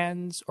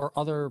hands or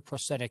other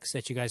prosthetics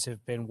that you guys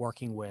have been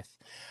working with.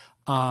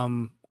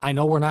 I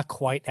know we're not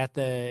quite at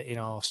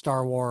the,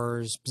 Star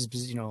Wars,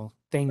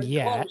 thing Pretty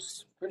yet.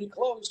 close. Pretty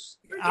close.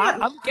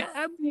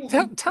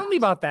 Tell me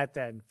about that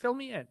then. Fill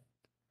me in.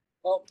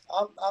 Well,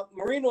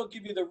 Marina will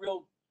give you the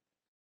real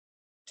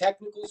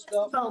technical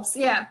stuff.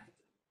 Yeah.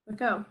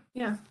 Go.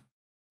 Yeah.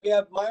 We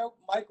have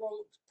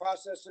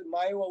microprocessor,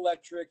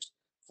 myoelectrics,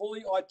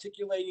 fully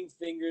articulating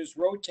fingers,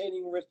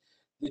 rotating wrist.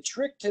 The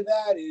trick to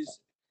that is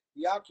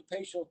the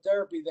occupational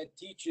therapy that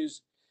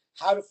teaches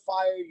how to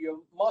fire your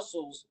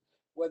muscles,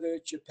 whether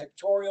it's your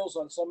pectorals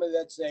on somebody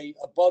that's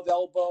above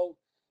elbow,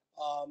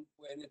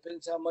 and it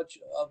depends how much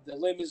of the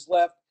limb is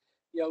left.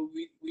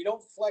 We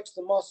don't flex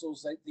the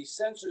muscles. The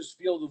sensors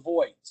feel the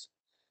voids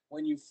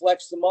when you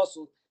flex the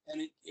muscle.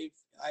 And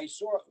I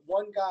saw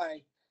one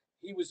guy,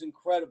 he was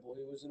incredible.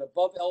 He was an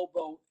above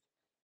elbow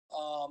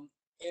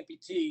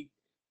amputee,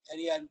 and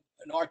he had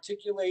an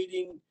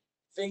articulating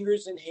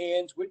fingers and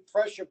hands with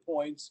pressure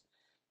points.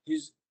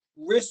 His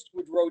wrist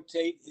would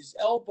rotate, his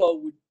elbow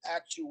would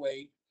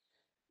actuate.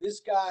 This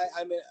guy,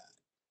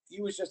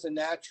 he was just a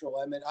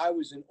natural. I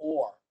was in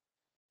awe.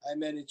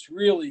 It's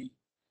really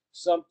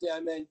something.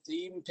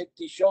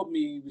 He showed me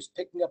he was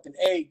picking up an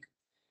egg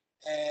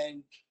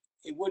and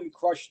it wouldn't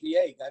crush the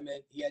egg.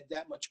 He had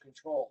that much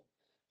control.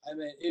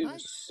 It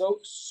was so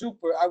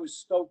super. I was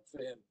stoked for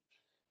him.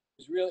 It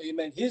was really,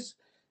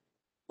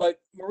 but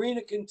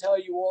Marina can tell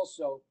you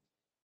also,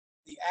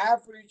 the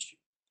average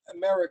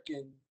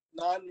American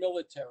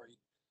non-military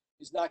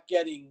is not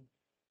getting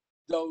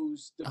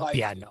those devices.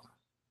 Yeah, no.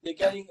 They're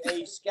getting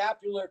a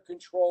scapular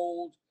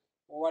controlled,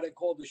 or what I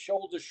call the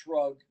shoulder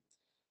shrug.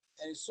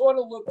 And it sort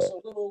of looks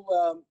a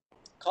little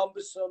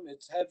cumbersome.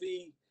 It's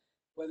heavy,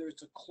 whether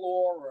it's a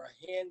claw or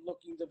a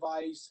hand-looking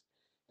device.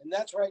 And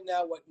that's right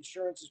now what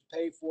insurances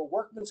pay for.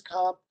 Workman's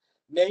comp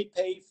may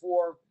pay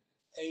for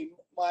a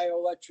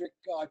myoelectric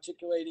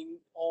articulating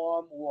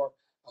arm or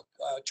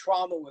a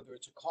trauma, whether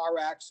it's a car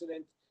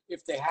accident,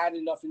 if they had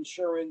enough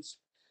insurance.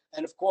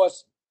 And of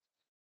course,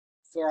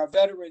 for our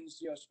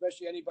veterans,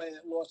 especially anybody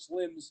that lost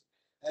limbs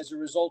as a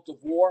result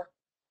of war,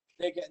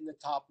 they're getting the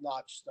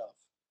top-notch stuff.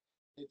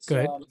 It's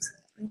good.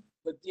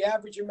 But the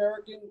average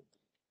American,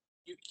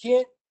 you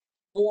can't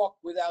walk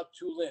without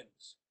two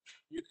limbs.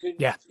 You can,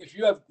 if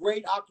you have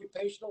great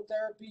occupational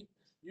therapy,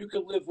 you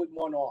can live with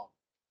one arm.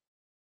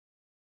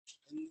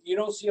 And you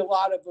don't see a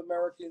lot of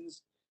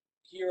Americans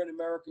here in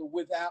America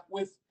with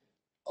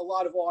a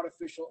lot of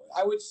artificial.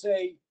 I would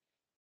say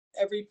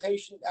every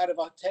patient out of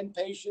 10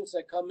 patients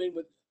that come in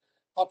with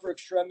upper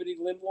extremity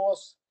limb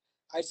loss,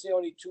 I say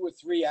only 2 or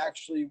 3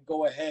 actually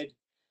go ahead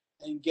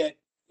and get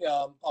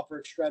upper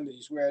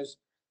extremities, whereas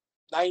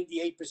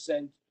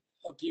 98%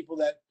 of people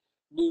that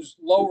lose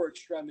lower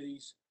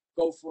extremities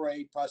go for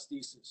a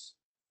prosthesis.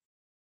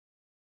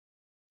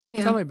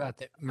 Tell me about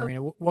that,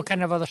 Marina. What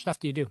kind of other stuff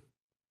do you do?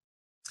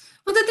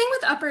 Well, the thing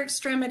with upper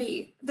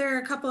extremity, there are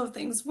a couple of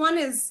things. One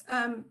is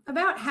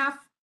about half,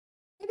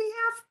 maybe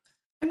half,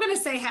 I'm going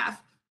to say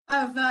half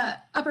of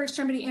upper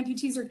extremity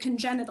amputees are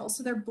congenital.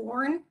 So they're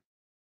born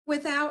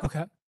without.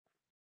 Okay.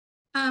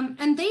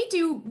 And they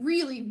do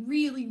really,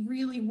 really,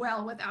 really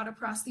well without a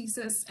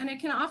prosthesis. And it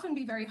can often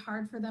be very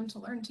hard for them to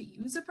learn to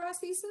use a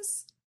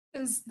prosthesis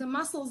because the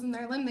muscles in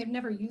their limb, they've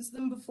never used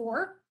them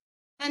before.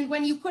 And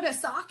when you put a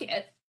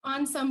socket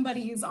on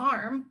somebody's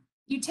arm,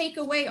 you take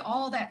away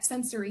all that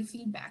sensory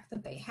feedback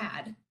that they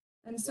had.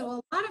 And so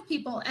a lot of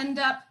people end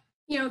up,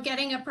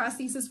 getting a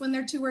prosthesis when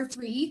they're 2 or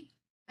 3,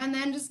 and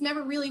then just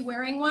never really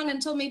wearing one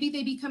until maybe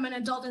they become an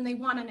adult and they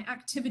want an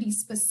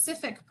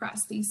activity-specific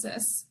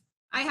prosthesis.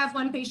 I have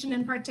one patient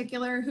in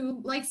particular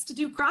who likes to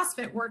do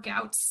CrossFit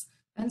workouts.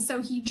 And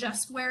so he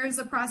just wears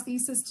a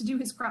prosthesis to do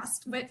his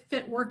CrossFit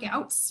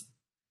workouts.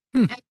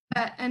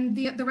 And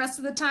the rest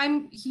of the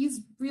time,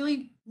 he's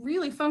really,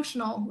 really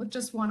functional with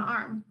just one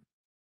arm.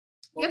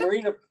 Well,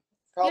 Marina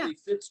probably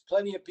fits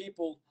plenty of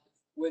people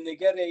when they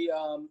get a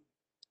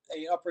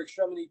upper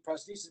extremity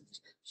prosthesis.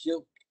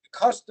 She'll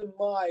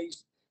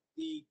customize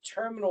the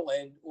terminal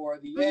end or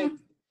the end.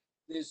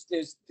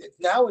 There's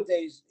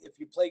nowadays, if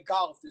you play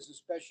golf, there's a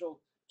special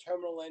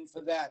terminal end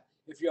for that.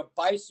 If you're a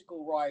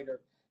bicycle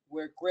rider,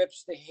 where it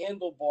grips the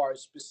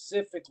handlebars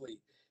specifically,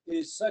 it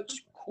is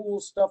such cool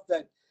stuff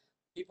that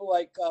people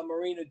like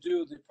Marina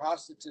do. The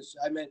prosthetists,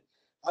 I'm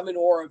in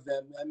awe of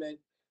them.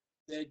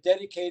 They're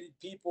dedicated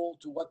people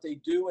to what they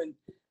do, and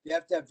they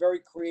have to have very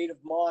creative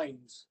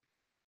minds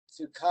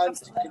to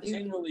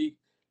continually,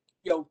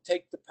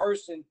 take the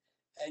person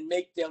and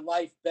make their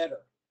life better.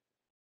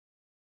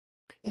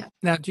 Yeah.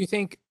 Now, do you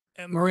think,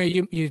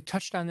 Maria, you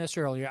touched on this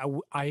earlier.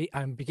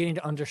 I'm beginning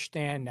to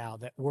understand now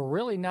that we're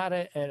really not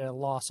at a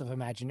loss of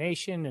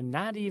imagination and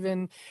not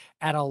even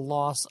at a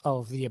loss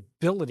of the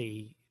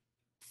ability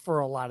for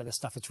a lot of this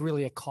stuff. It's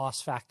really a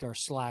cost factor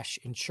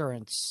 /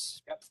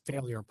 insurance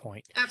failure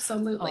point.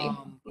 Absolutely.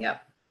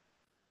 Yep.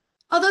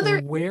 Although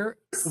where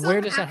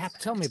does that happen?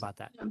 Tell me about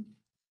that.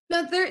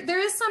 No, there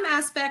is some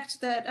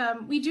aspect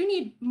that we do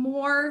need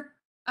more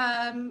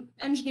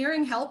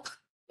engineering help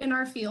in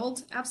our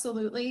field.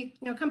 Absolutely.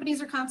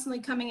 Companies are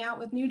constantly coming out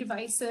with new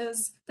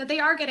devices that they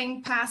are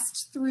getting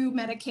passed through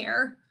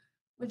Medicare,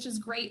 which is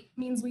great.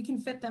 Means we can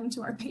fit them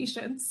to our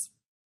patients.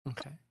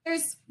 Okay.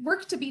 There's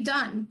work to be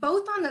done,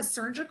 both on the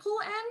surgical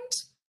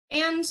end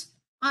and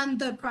on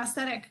the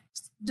prosthetic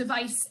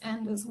device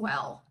end as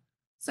well.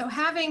 So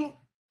having,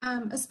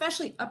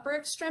 especially upper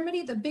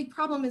extremity, the big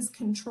problem is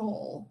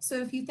control. So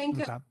if you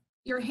think of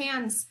your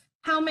hands,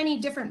 how many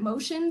different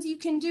motions you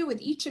can do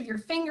with each of your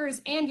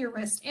fingers and your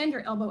wrist and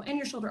your elbow and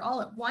your shoulder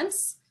all at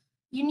once,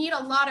 you need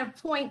a lot of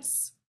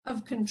points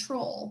of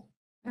control.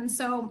 And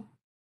so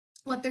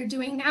what they're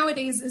doing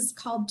nowadays is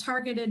called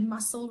targeted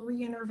muscle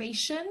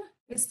reinnervation.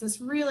 It's this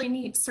really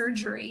neat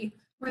surgery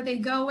where they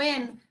go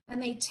in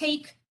and they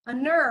take a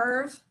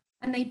nerve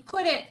and they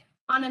put it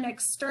on an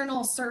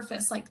external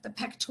surface like the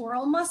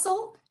pectoral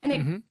muscle, and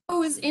it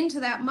goes into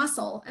that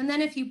muscle. And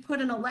then if you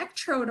put an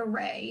electrode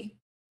array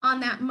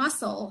on that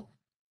muscle,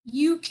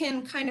 you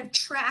can kind of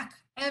track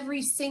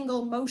every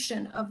single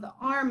motion of the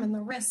arm and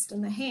the wrist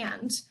and the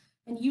hand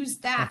and use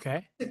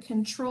that to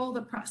control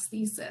the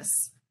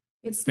prosthesis.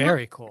 It's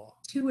very cool.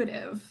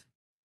 Intuitive.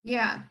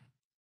 Yeah.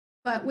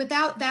 But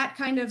without that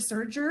kind of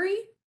surgery,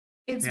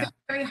 it's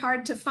very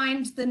hard to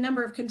find the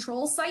number of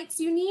control sites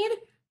you need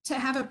to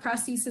have a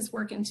prosthesis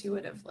work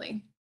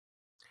intuitively.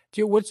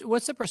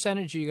 What's the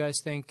percentage you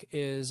guys think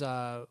is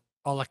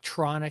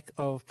electronic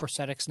of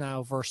prosthetics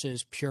now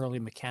versus purely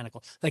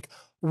mechanical? Like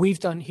we've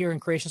done here in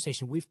Creation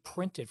Station, we've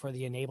printed for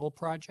the Enable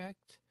project,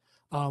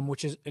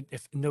 which is,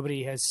 if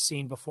nobody has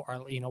seen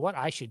before, you know what,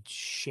 I should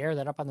share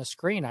that up on the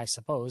screen. I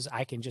suppose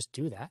I can just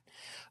do that.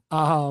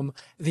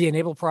 The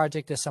Enable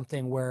project is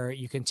something where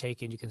you can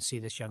take, and you can see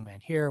this young man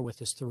here with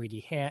his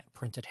 3D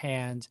printed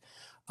hand,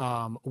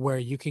 where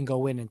you can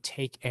go in and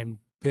take and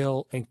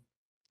build and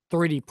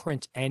 3D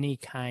print any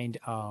kind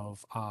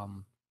of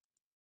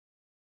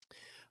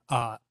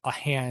a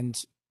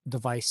hand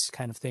device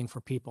kind of thing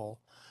for people.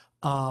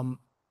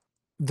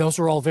 Those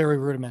are all very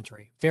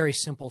rudimentary, very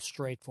simple,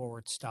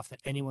 straightforward stuff that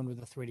anyone with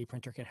a 3D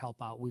printer can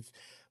help out.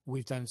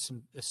 We've done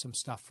some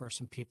stuff for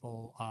some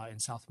people in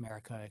South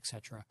America,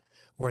 etc.,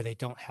 where they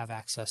don't have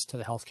access to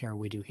the healthcare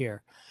we do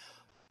here.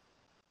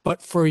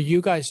 But for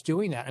you guys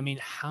doing that, I mean,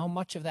 how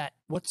much of that?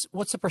 What's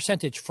the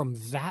percentage from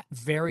that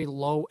very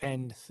low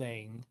end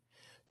thing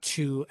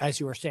to, as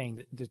you were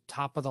saying, the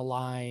top of the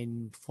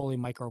line, fully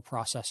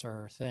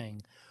microprocessor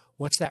thing?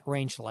 What's that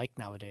range like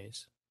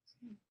nowadays?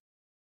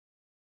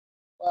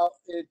 Well,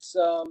 it's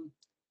the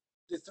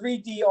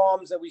 3D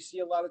arms that we see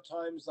a lot of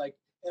times, like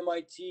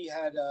MIT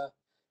had,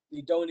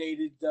 they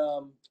donated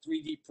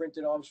 3D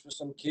printed arms for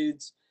some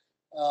kids.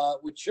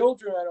 With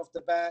children right off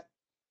the bat,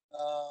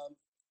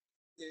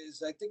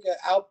 is I think an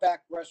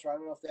Outback restaurant. I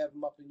don't know if they have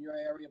them up in your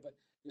area, but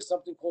there's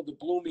something called the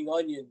blooming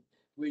onion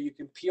where you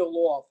can peel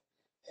off.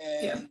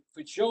 And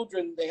for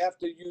children, they have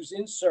to use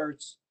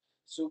inserts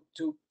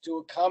to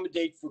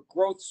accommodate for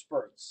growth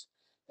spurts.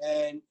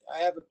 And I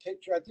have a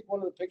picture. I think one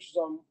of the pictures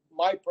on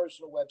my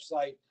personal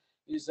website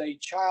is a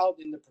child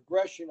in the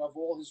progression of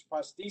all his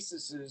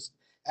prostheses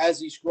as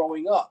he's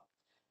growing up.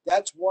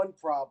 That's one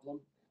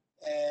problem.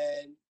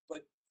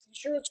 But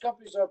insurance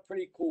companies are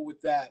pretty cool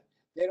with that.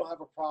 They don't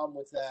have a problem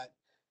with that.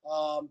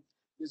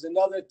 There's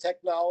another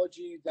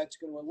technology that's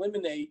going to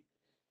eliminate,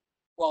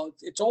 well,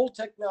 it's old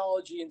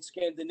technology in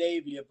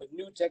Scandinavia, but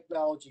new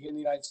technology in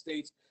the United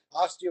States,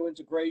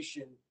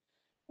 osteointegration,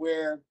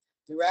 where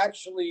they're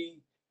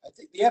actually, I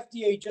think the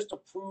FDA just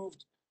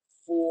approved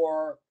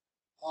for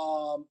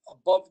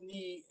above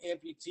knee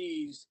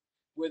amputees,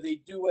 where they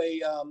do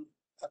a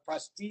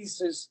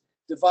prosthesis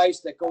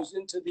device that goes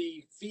into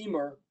the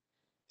femur,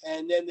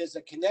 and then there's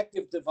a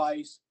connective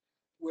device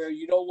where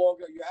you're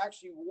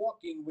actually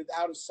walking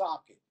without a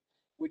socket,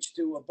 which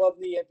to above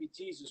knee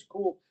amputees is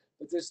cool,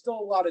 but there's still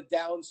a lot of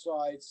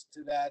downsides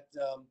to that.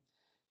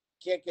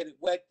 Can't get it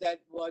wet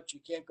that much. You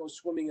can't go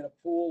swimming in a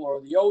pool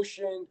or the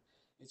ocean.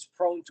 It's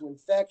prone to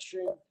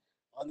infection.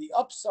 On the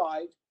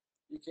upside,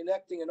 you're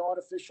connecting an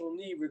artificial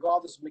knee,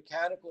 regardless of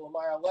mechanical or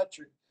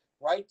myoelectric,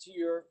 right to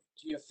your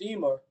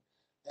femur,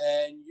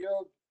 and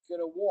you're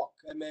gonna walk.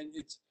 I mean,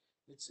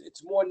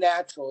 it's more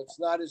natural. It's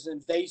not as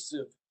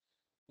invasive.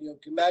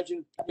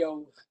 Imagine,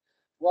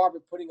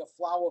 Robert putting a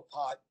flower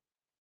pot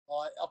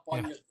up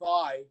on your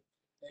thigh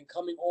and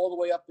coming all the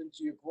way up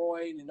into your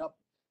groin and up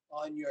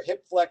on your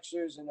hip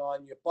flexors and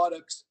on your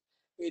buttocks.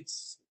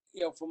 It's,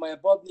 for my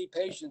above knee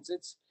patients,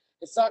 it's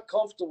not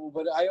comfortable,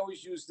 but I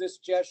always use this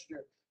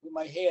gesture with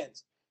my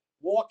hands.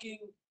 Walking,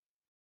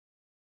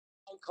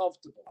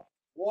 uncomfortable.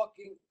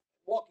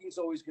 Walking's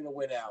always going to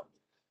win out.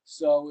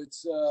 So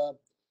it's,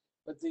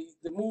 but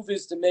the move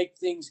is to make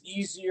things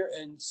easier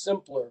and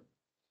simpler.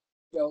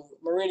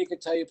 Marina could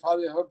tell you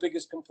probably her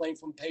biggest complaint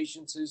from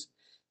patients is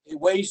it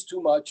weighs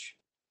too much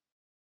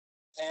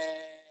and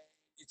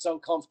it's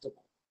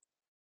uncomfortable.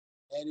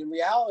 And in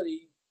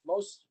reality,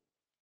 most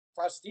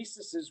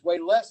prostheses weigh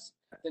less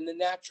than the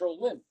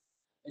natural limb.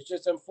 It's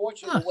just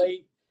unfortunate the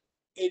way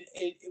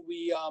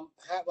we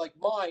have, like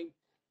mine.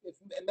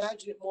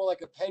 Imagine it more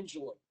like a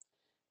pendulum.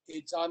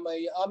 I'm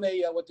a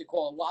what they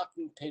call a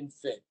locking pin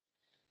fit.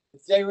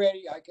 If they're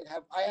ready, I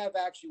have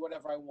actually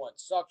whatever I want: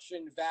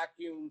 suction,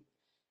 vacuum.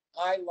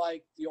 I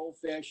like the old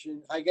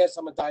fashioned. I guess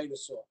I'm a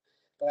dinosaur,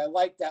 but I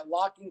like that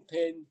locking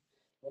pin.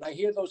 When I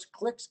hear those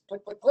clicks,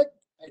 click, click, click,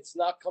 it's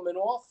not coming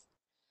off.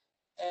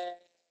 And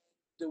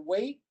the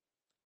weight,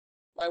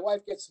 my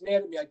wife gets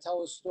mad at me. I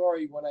tell a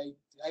story when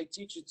I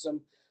teach at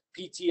some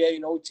PTA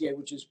and OTA,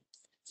 which is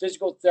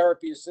physical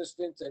therapy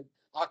assistant and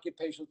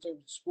occupational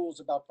schools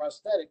about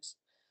prosthetics.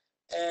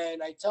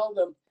 And I tell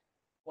them,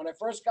 when I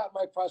first got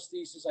my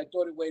prosthesis, I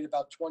thought it weighed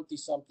about 20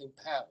 something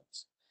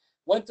pounds.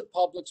 Went to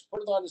Publix,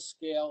 put it on the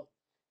scale.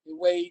 It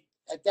weighed,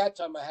 at that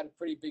time, I had a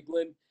pretty big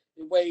limb.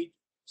 It weighed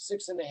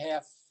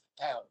 6.5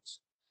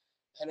 pounds.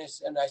 And I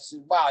said,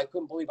 wow, I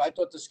couldn't believe it. I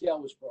thought the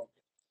scale was broken.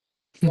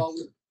 Well,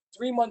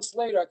 3 months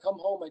later, I come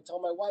home, I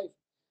tell my wife,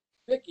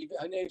 Vicky,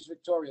 her name's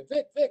Victoria.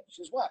 Vic,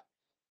 she says, what?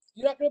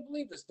 You're not going to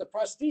believe this. The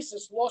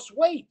prosthesis lost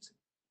weight.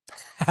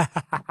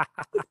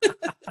 The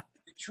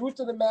truth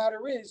of the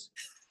matter is,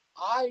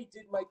 I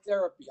did my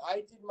therapy. I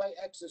did my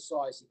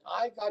exercising.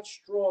 I got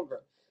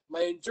stronger.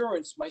 My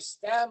endurance, my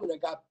stamina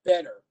got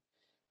better.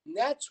 And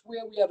that's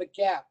where we have a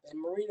gap. And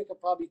Marina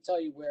could probably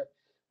tell you where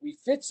we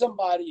fit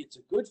somebody, it's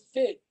a good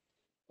fit,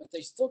 but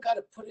they still got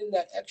to put in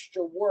that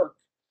extra work.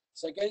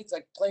 It's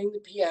like playing the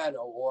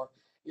piano, or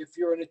if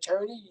you're an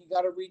attorney, you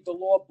got to read the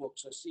law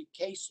books or see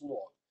case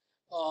law.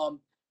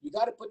 You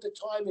got to put the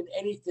time in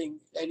anything,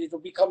 and it'll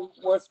become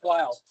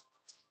worthwhile.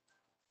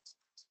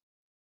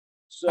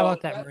 So How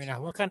about that,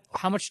 Marina?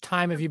 How much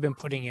time have you been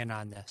putting in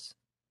on this?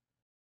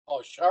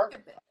 Oh, sure.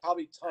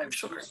 Probably tons.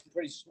 Sure. She's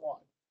pretty smart.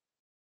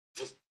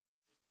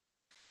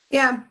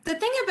 Yeah, the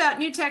thing about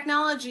new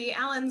technology,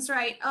 Alan's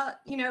right.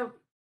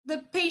 The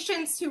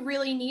patients who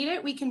really need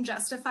it, we can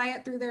justify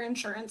it through their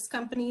insurance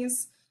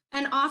companies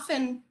and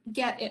often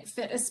get it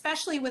fit,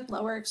 especially with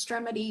lower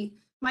extremity.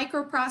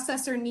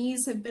 Microprocessor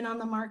knees have been on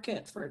the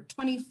market for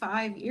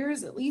 25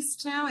 years at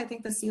least now. I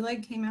think the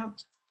C-Leg came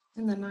out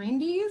in the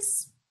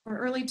 90s or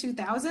early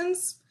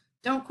 2000s.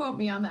 Don't quote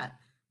me on that.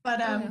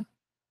 But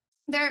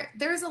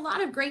there's a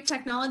lot of great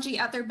technology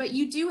out there, but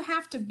you do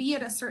have to be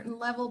at a certain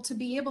level to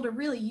be able to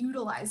really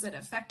utilize it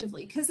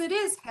effectively, because it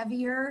is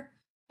heavier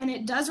and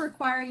it does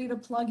require you to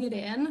plug it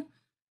in.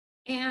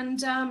 And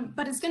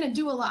but it's going to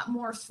do a lot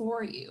more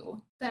for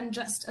you than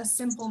just a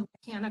simple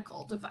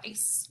mechanical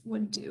device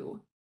would do.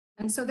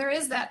 And so there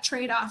is that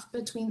trade-off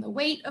between the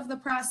weight of the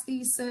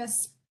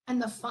prosthesis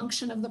and the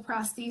function of the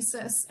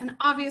prosthesis. And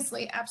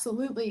obviously,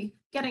 absolutely,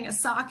 getting a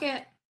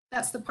socket,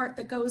 that's the part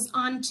that goes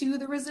onto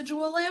the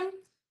residual limb.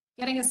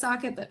 Getting a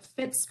socket that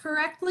fits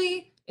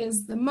correctly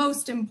is the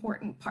most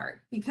important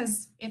part,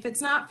 because if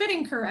it's not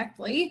fitting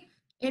correctly,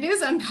 it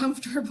is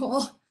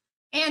uncomfortable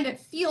and it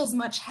feels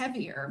much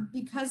heavier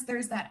because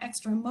there's that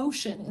extra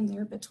motion in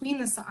there between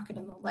the socket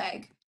and the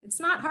leg. It's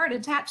not hard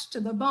attached to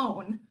the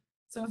bone.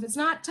 So if it's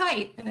not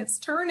tight and it's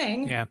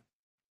turning, Yeah.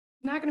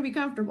 not going to be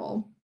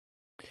comfortable.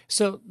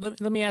 So let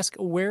me ask,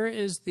 where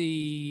is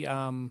the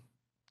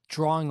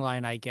drawing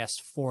line, I guess,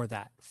 for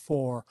that?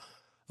 For,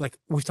 like,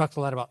 we've talked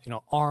a lot about,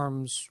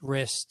 arms,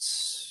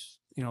 wrists,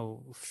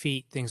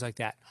 feet, things like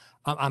that.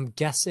 I'm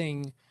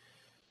guessing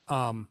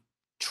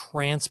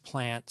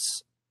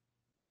transplants.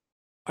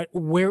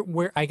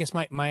 Where I guess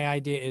my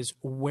idea is,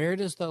 where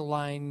does the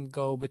line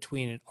go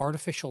between an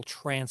artificial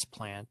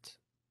transplant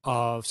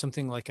of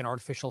something like an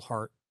artificial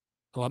heart,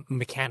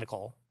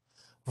 mechanical,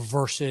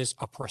 versus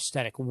a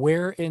prosthetic?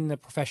 Where in the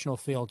professional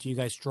field do you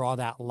guys draw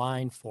that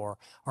line for?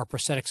 Are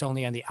prosthetics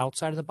only on the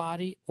outside of the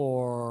body,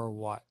 or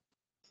what?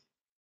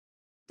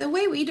 The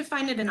way we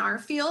define it in our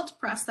field,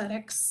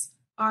 prosthetics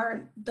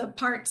are the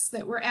parts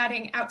that we're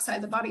adding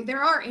outside the body.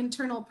 There are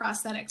internal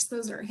prosthetics.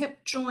 Those are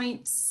hip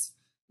joints,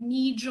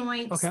 knee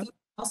joints, Okay.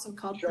 also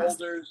called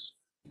Shoulders.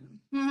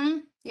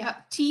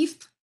 Yeah,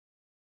 teeth.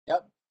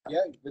 Yep. Yeah,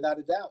 without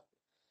a doubt.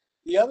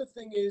 The other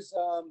thing is,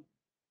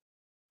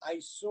 I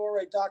saw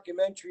a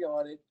documentary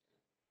on it.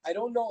 I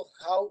don't know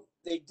how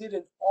they did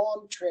an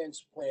arm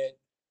transplant,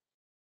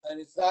 and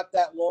it's not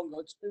that long ago.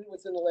 It's been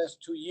within the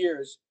last 2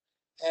 years.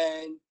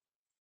 And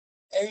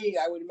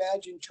I would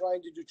imagine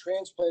trying to do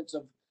transplants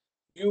of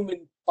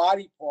human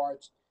body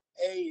parts,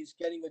 is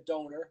getting a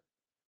donor,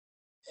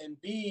 and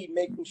B,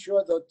 making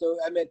sure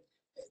that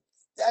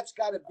that's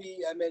got to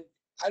be,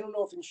 I don't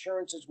know if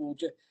insurances will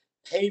just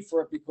pay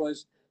for it,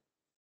 because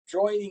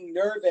joining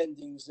nerve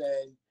endings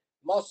and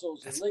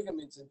muscles and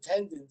ligaments and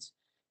tendons,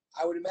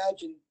 I would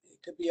imagine it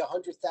could be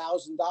 $100,000,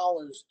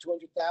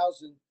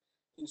 $200,000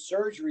 in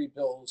surgery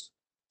bills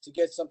to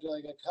get something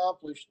like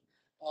accomplished.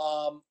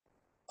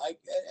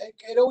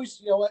 It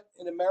always,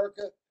 in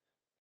America,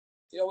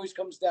 it always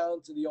comes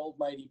down to the old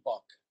mighty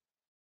buck.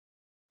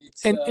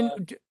 It's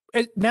And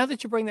now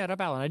that you bring that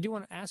up, Alan, I do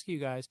want to ask you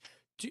guys,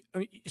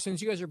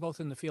 since you guys are both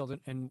in the field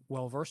and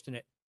well versed in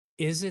it,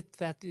 is it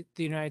that the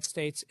United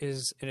States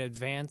is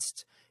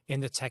advanced in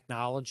the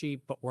technology,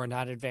 but we're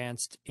not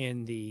advanced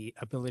in the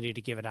ability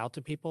to give it out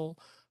to people?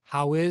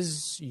 How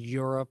is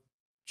Europe,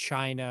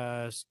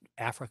 China,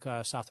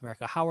 Africa, South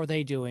America? How are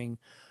they doing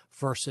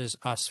versus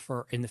us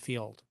in the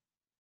field?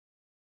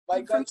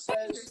 My gut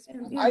says,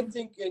 I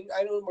think, and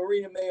I know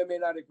Marina may or may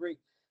not agree,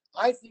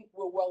 I think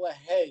we're well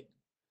ahead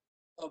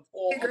of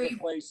all other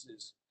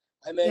places.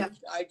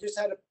 I just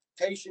had a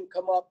patient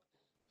come up,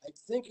 I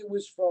think it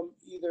was from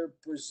either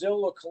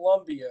Brazil or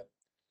Colombia,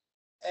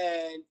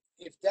 and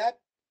if that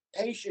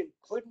patient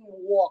couldn't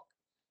walk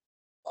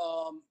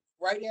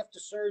right after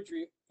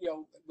surgery,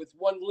 with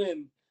one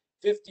limb,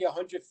 50,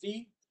 100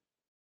 feet,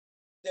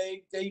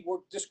 they were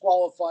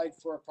disqualified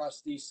for a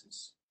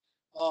prosthesis.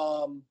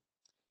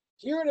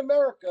 Here in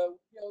America,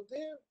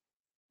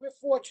 we're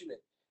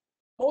fortunate.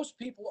 Most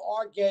people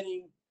are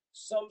getting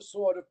some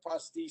sort of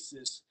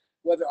prosthesis,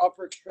 whether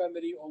upper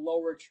extremity or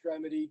lower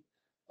extremity.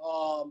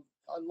 On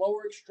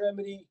lower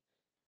extremity,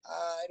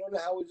 I don't know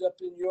how it's up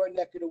in your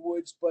neck of the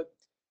woods, but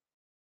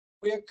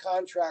we're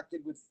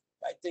contracted with,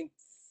 I think,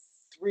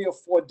 3 or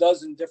 4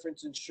 dozen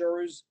different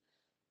insurers.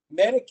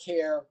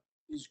 Medicare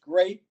is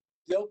great.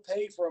 They'll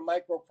pay for a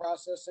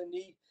microprocessor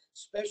knee,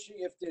 especially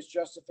if there's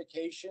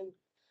justification.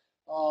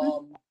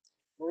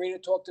 Marina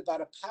talked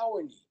about a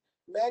power knee.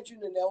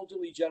 Imagine an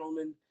elderly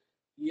gentleman,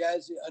 he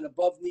has an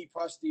above knee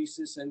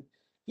prosthesis, and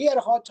he had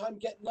a hard time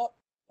getting up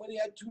when he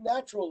had 2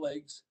 natural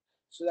legs.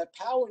 So that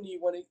power knee,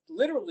 when it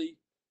literally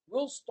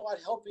will start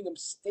helping him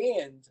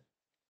stand.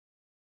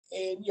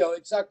 And,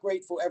 it's not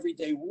great for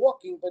everyday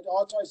walking, but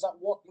odds are he's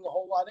not walking a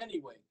whole lot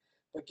anyway.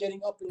 But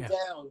getting up and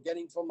down,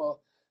 getting from a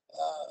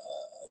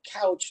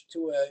couch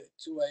to a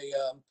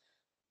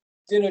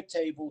dinner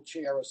table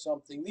chair or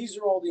something. These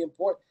are all the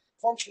important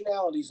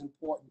functionality is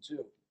important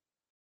too.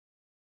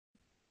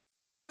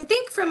 I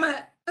think from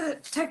a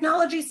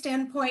technology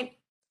standpoint,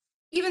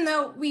 even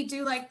though we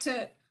do like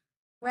to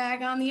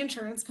rag on the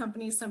insurance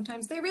companies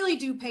sometimes, they really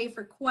do pay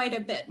for quite a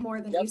bit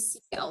more than you see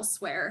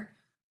elsewhere.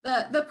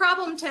 The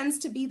problem tends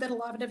to be that a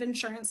lot of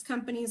insurance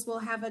companies will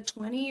have a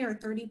 20 or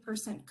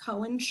 30%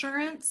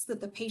 co-insurance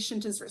that the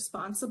patient is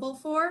responsible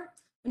for.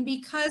 And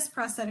because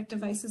prosthetic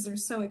devices are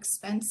so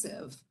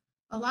expensive,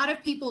 a lot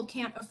of people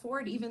can't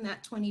afford even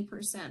that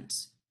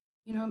 20%.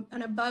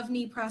 An above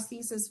knee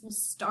prosthesis will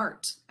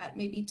start at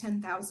maybe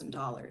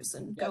 $10,000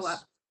 and go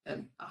up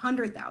to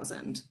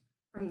 $100,000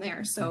 from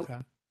there. So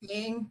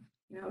paying,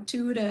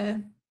 $2,000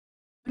 to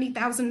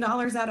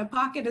 $20,000 out of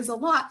pocket is a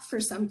lot for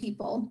some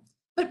people,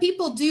 but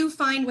people do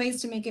find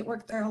ways to make it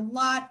work. There are a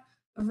lot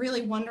of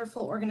really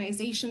wonderful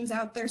organizations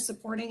out there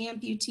supporting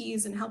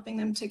amputees and helping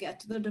them to get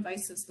to the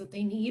devices that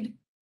they need.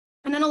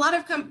 And in a lot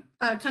of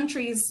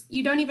countries,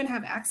 you don't even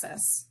have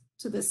access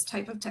to this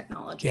type of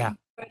technology. Yeah.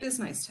 But it is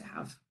nice to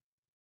have.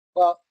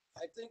 Well,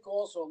 I think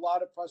also a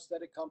lot of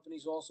prosthetic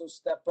companies also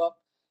step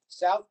up.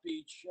 South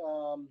Beach,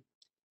 I'm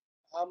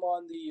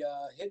on the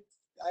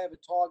I have a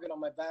target on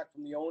my back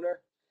from the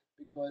owner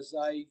because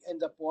I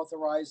end up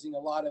authorizing a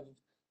lot of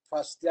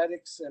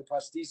prosthetics and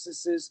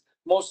prostheses,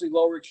 mostly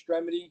lower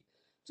extremity,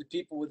 to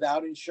people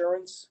without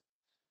insurance.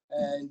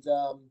 And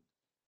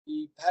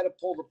he had to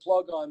pull the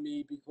plug on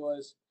me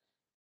because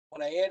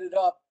when I added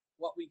up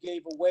what we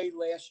gave away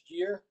last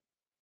year,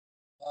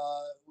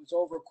 it was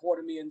over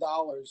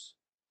 $250,000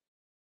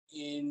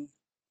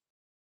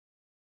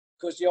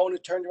 because the owner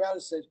turned around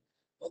and said,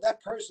 well,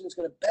 that person is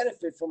going to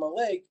benefit from a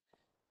leg.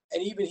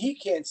 And even he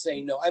can't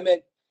say no. I mean,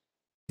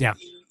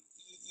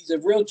 he's a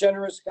real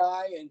generous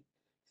guy. And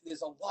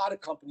there's a lot of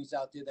companies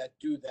out there that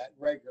do that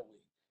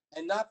regularly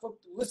and not for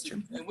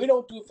publicity. And we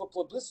don't do it for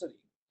publicity.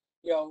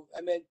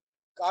 I mean,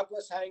 God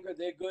bless Hanger.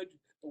 They're good.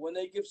 But when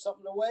they give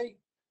something away,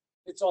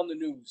 it's on the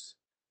news.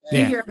 And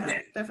you hear about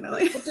it,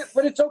 definitely.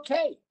 But it's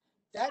okay.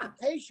 That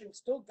patient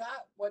still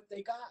got what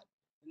they got.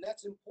 And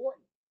that's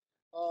important.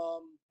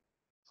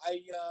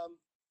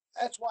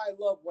 That's why I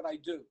love what I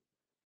do.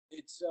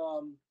 It's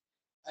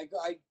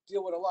I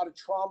deal with a lot of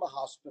trauma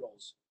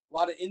hospitals, a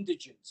lot of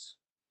indigents.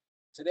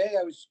 Today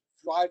I was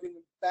driving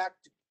back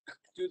to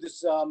do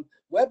this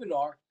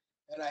webinar,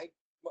 and I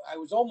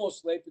was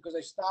almost late because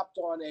I stopped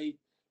on a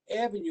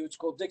avenue. It's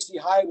called Dixie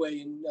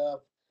Highway, and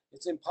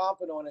it's in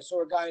Pompano. And I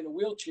saw a guy in a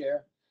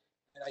wheelchair,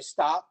 and I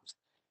stopped.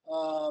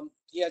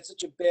 He had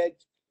such a bad.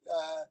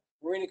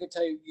 Marina can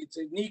tell you, it's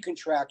a knee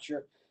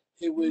contracture.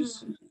 It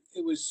was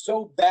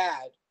so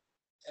bad.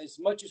 As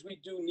much as we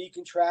do knee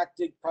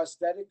contracted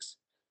prosthetics,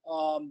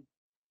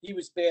 he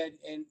was bad,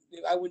 and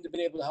I wouldn't have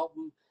been able to help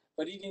him.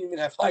 But he didn't even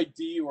have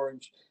ID or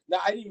now.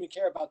 I didn't even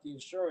care about the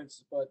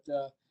insurance, but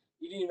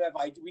he didn't even have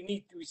ID.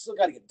 We still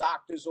got to get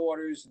doctor's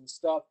orders and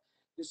stuff.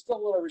 There's still a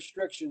lot of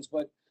restrictions,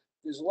 but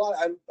there's a lot.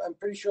 I'm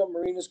pretty sure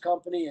Marina's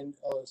company and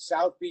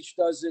South Beach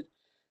does it.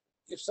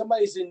 If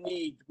somebody's in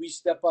need, we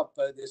step up.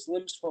 There's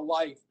Limbs for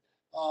Life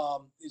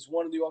is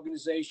one of the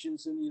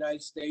organizations in the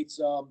United States.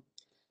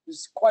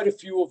 There's quite a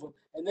few of them.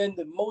 And then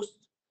the most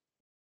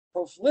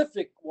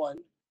prolific one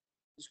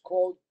is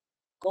called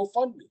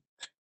GoFundMe.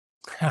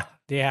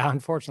 Yeah,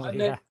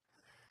 unfortunately,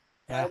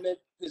 I mean,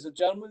 there's a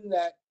gentleman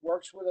that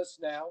works with us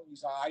now.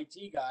 He's our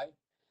IT guy.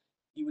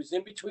 He was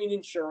in between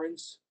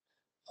insurance,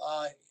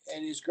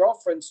 and his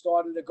girlfriend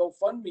started a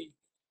GoFundMe,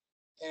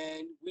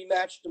 and we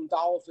matched him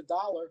dollar for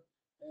dollar,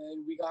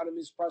 and we got him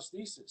his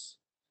prosthesis.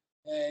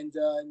 And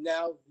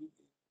now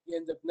he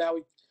ended up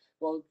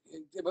but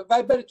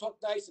I better talk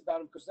nice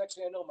about him because next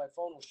thing I know, my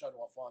phone will shut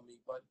off on me.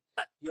 But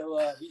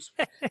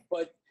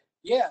but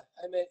yeah,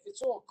 I mean,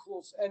 it's all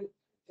cool. And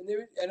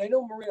I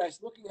know Marina. I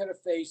was looking at her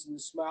face and the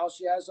smile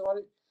she has on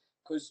it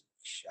because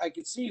I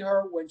could see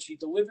her when she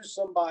delivers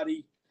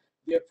somebody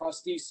their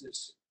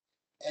prosthesis,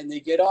 and they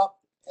get up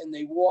and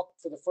they walk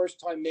for the first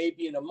time,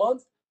 maybe in a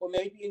month or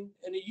maybe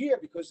in a year,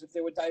 because if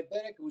they were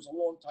diabetic, it was a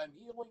long time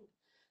healing.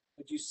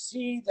 but you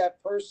see that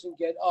person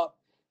get up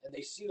and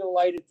they see the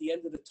light at the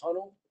end of the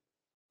tunnel,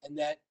 and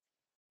that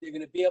they're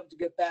going to be able to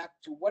get back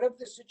to whatever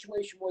the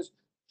situation was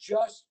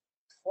just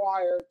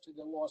prior to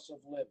the loss of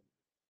limb.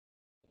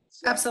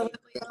 Absolutely,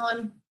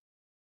 Ellen.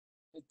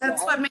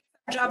 That's what makes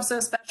our job so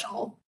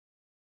special,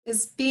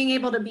 is being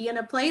able to be in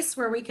a place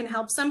where we can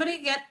help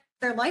somebody get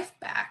their life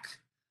back.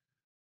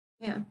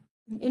 Yeah,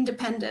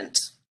 independent.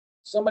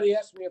 Somebody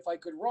asked me if I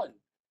could run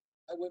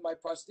with my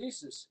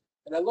prosthesis,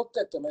 and I looked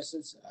at them. I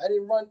said, I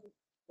didn't run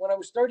when I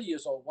was 30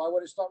 years old. Why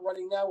would I start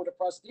running now with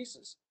a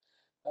prosthesis?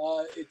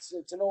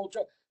 It's an old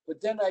joke.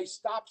 But then I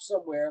stopped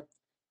somewhere,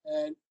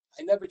 and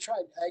I never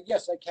tried.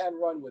 Yes, I can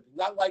run with it.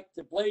 Not like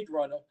the Blade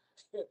Runner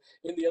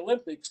in the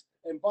Olympics.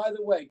 And by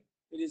the way,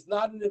 it is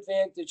not an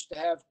advantage to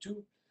have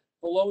 2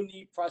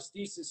 below-knee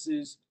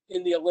prostheses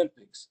in the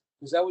Olympics,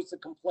 because that was the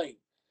complaint.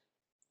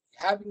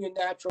 Having your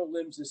natural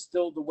limbs is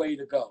still the way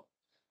to go.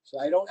 So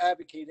I don't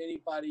advocate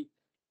anybody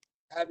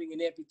having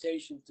an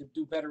amputation to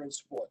do better in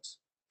sports.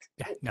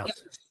 Yeah, no.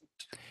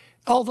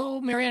 Although,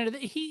 Mariana,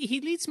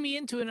 he leads me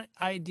into an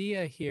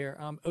idea here.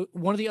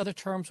 One of the other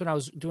terms when I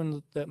was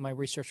doing my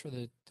research for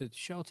the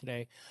show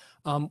today,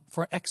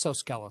 for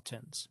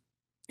exoskeletons,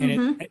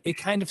 and it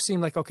kind of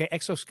seemed like, okay,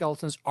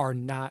 exoskeletons are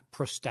not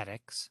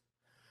prosthetics.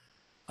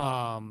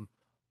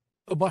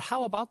 But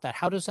how about that?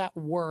 How does that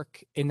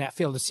work in that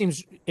field? It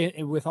seems,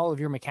 with all of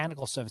your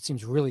mechanical stuff, it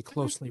seems really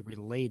closely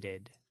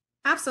related.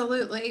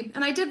 Absolutely.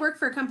 And I did work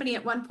for a company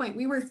at one point.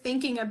 We were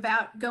thinking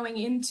about going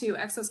into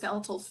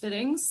exoskeletal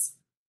fittings,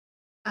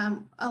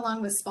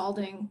 along with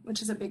Spalding,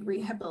 which is a big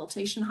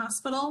rehabilitation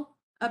hospital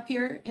up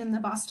here in the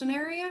Boston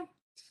area.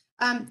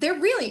 They're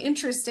really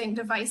interesting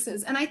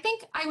devices, and I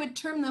think I would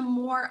term them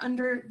more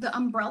under the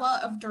umbrella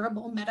of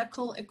durable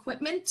medical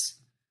equipment.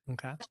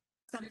 Okay.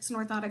 Prosthetics and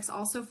orthotics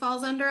also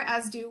falls under,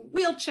 as do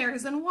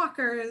wheelchairs and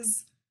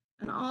walkers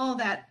and all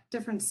that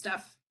different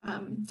stuff.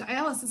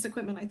 Dialysis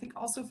equipment, I think,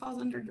 also falls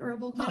under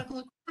durable medical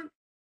equipment.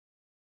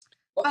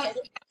 But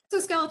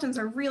exoskeletons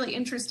are really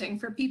interesting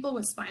for people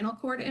with spinal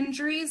cord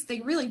injuries.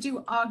 They really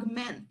do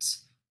augment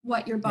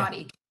what your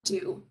body can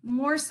do,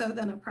 more so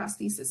than a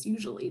prosthesis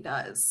usually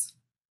does.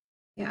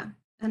 Yeah,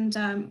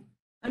 and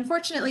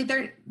unfortunately,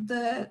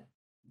 the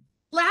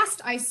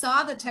last I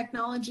saw, the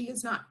technology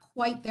is not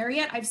quite there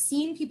yet. I've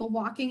seen people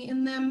walking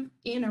in them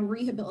in a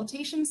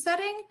rehabilitation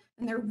setting,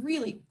 and they're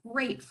really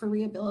great for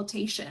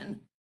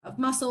rehabilitation of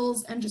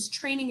muscles and just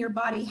training your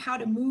body how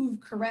to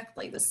move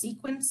correctly, the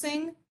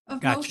sequencing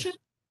of motion.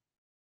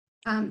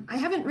 I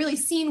haven't really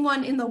seen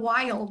one in the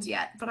wild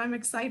yet, but I'm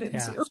excited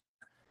to.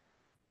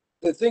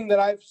 The thing that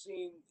I've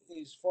seen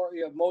is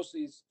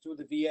mostly is through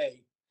the VA,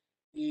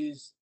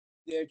 is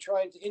they're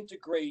trying to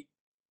integrate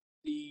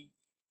the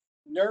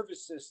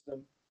nervous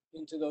system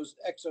into those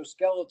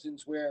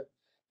exoskeletons, where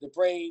the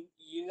brain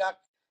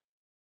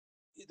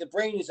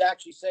is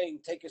actually saying,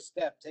 take a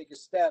step,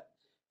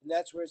 and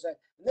that's where it's at.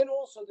 And then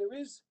also there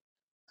is,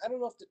 I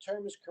don't know if the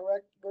term is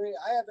correct, Maria,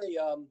 I have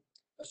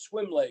a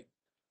swim leg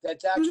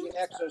that's actually an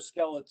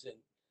exoskeleton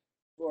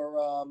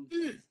for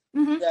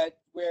that,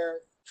 where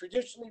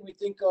traditionally we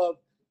think of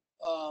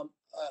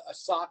a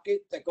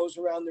socket that goes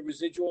around the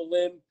residual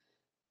limb,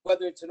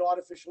 whether it's an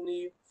artificial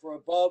knee for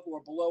above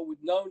or below with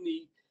no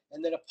knee,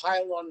 and then a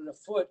pylon in the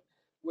foot,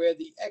 where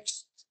the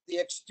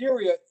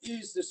exterior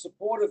is the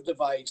supportive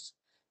device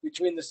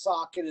between the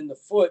socket and the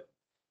foot.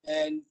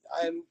 And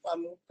I'm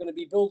going to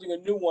be building a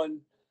new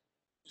one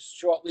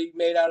shortly,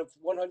 made out of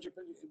 100%.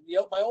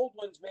 My old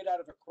one's made out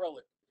of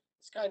acrylic.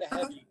 It's kind of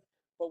heavy,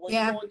 but when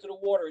you go into the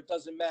water, it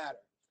doesn't matter.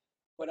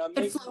 But I'm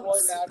making one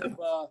out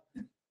of,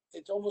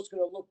 it's almost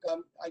going to look,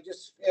 I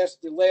just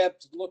asked the lab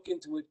to look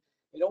into it.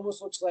 It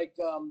almost looks like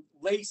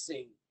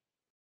lacing.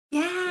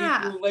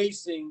 Yeah.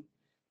 Lacing,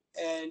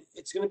 and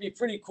it's going to be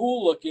pretty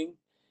cool looking.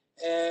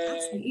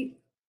 And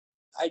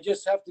I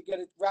just have to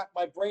wrap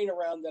my brain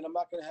around that I'm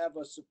not going to have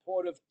a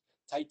supportive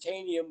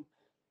titanium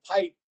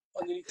pipe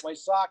underneath my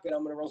socket.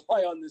 I'm going to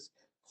rely on this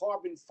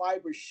carbon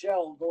fiber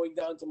shell going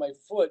down to my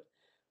foot,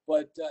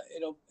 but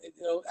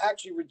it'll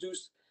actually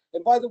reduce.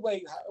 And by the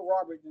way,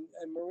 Robert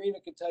and Marina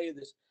can tell you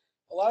this.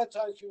 A lot of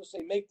times people say,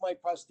 make my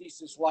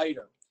prosthesis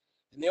lighter.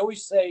 And they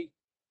always say,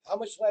 how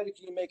much lighter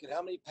can you make it?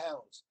 How many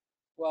pounds?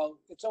 Well,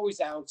 it's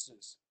always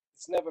ounces.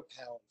 It's never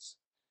pounds.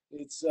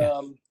 It's,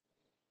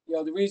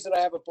 the reason I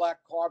have a black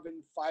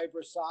carbon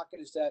fiber socket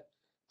is that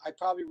I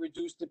probably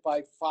reduced it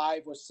by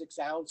 5 or 6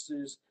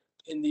 ounces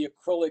in the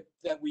acrylic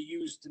that we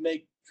use to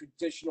make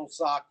traditional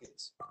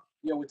sockets,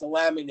 with the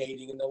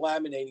laminating and the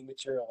laminating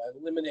material. I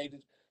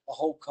eliminated a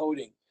whole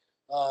coating.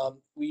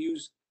 I'm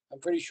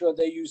pretty sure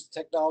they use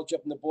technology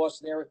up in the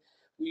Boston area.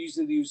 We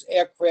usually use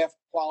aircraft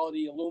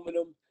quality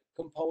aluminum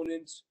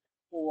components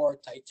or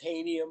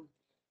titanium.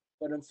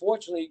 But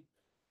unfortunately,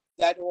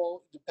 that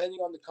all, depending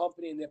on the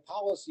company and their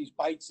policies,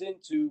 bites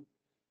into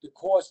the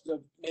cost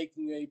of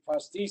making a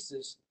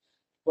prosthesis.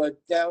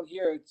 But down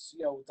here, it's,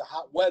 with the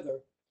hot weather,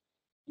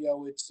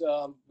 it's,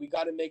 we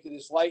got to make it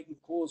as light and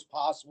cool as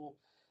possible.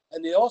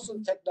 And also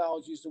the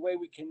technology is the way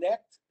we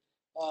connect.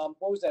 What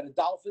was that? A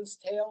dolphin's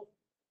tail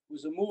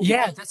was a movie.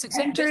 Yeah, that's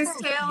exactly. Hunter's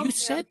Tale. You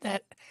said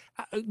that,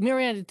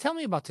 Marianne. Tell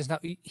me about this now.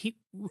 You said that, Marianne.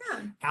 Tell me about this now.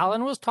 Yeah.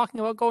 Alan was talking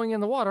about going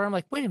in the water. I'm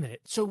like, wait a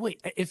minute. So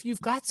wait, if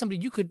you've got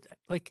somebody, you could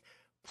like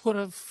put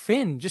a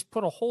fin, just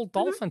put a whole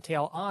dolphin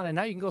tail on, and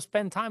now you can go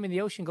spend time in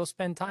the ocean, go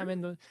spend time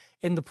in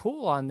the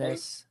pool on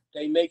this.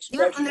 They make Yeah,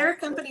 special. and there are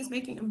companies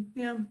making them.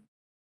 Yeah.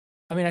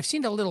 I mean, I've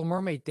seen the Little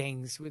Mermaid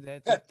things with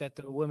that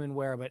the women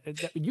wear, but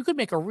you could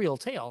make a real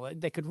tail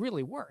that could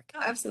really work.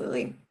 Oh,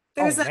 absolutely.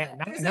 Oh There's man,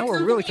 there's now a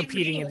we're really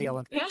company competing in the Maine.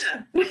 Olympics.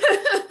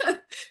 Yeah.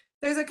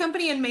 There's a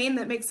company in Maine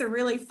that makes a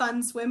really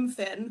fun swim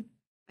fin.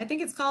 I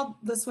think it's called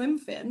the swim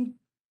fin.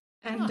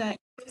 And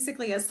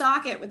basically a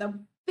socket with a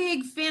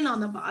big fin on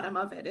the bottom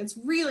of it. It's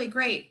really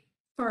great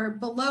for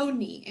below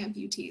knee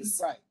amputees.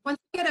 Right. Once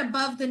you get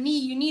above the knee,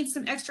 you need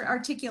some extra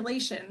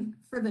articulation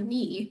for the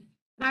knee.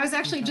 And I was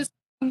actually just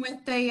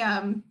with a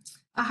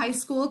high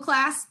school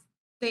class.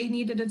 They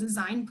needed a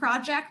design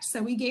project,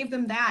 so we gave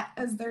them that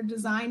as their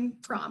design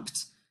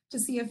prompt to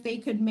see if they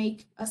could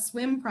make a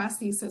swim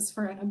prosthesis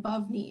for an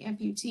above knee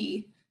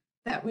amputee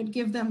that would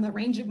give them the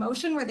range of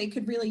motion where they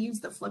could really use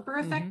the flipper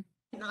effect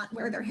and not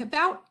wear their hip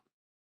out.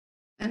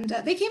 And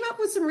they came up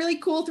with some really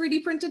cool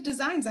 3D printed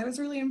designs. I was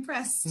really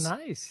impressed.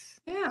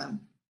 Nice. Yeah.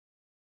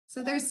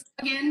 So there's,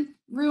 again,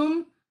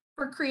 room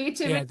for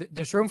creativity. Yeah,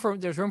 there's room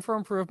for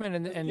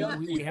improvement, and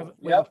we have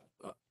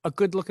a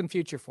good looking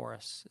future for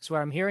us. That's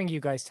what I'm hearing you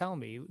guys tell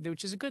me,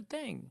 which is a good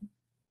thing.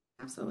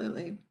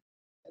 Absolutely.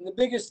 And the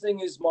biggest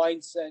thing is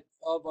mindset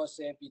of us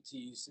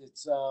amputees.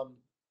 It's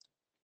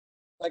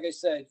like I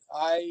said,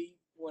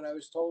 when I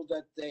was told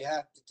that they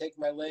have to take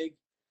my leg,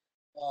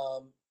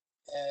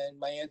 and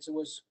my answer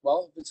was,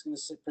 well, if it's going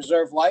to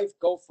preserve life,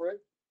 go for it.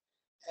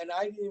 And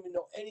I didn't even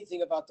know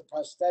anything about the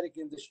prosthetic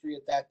industry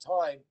at that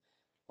time,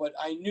 but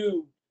I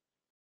knew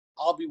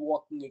I'll be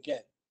walking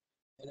again.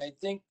 And I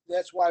think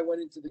that's why I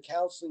went into the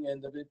counseling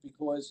end of it,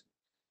 because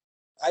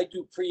I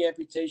do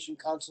pre-amputation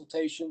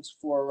consultations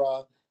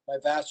for my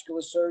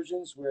vascular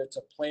surgeons where it's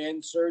a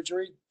planned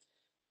surgery.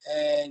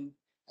 And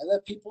I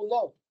let people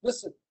know,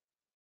 listen,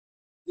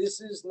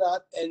 this is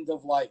not end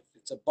of life.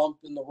 It's a bump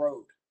in the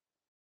road.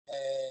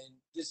 And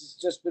this has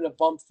just been a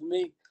bump for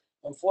me.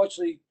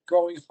 Unfortunately,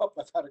 growing up,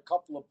 I've had a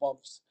couple of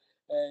bumps.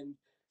 And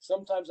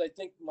sometimes I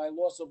think my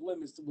loss of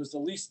limb was the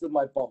least of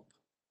my bump.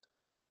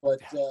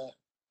 But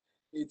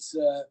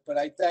but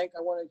I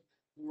want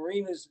to,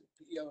 Marina's,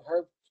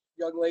 her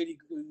young lady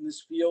in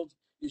this field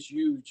is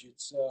huge.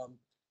 It's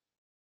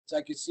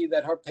I could see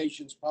that her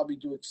patients probably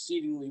do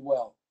exceedingly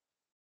well.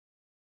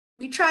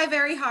 We try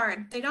very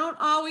hard. They don't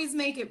always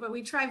make it, but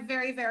we try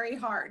very, very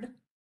hard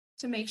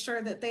to make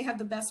sure that they have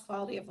the best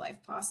quality of life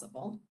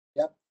possible.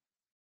 Yep.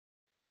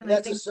 And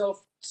that's a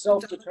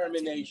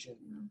self-determination.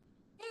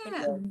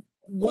 Yeah.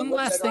 One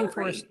last thing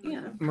for us,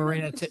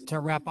 Marina, to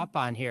wrap up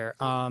on here.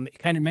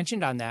 Kind of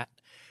mentioned on that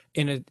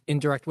in an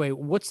indirect way.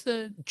 What's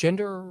the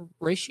gender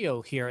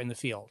ratio here in the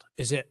field?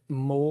 Is it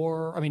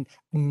more? I mean,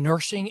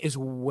 nursing is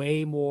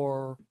way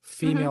more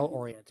female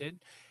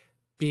oriented.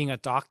 Being a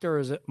doctor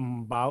is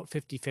about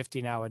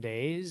 50-50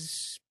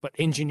 nowadays, but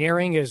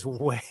engineering is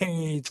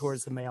way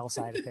towards the male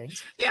side of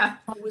things. Yeah.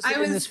 How is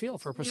it in this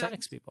field for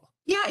prosthetics people?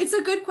 Yeah, it's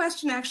a good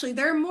question, actually.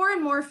 There are more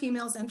and more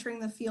females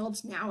entering the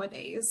field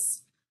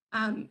nowadays.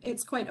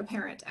 It's quite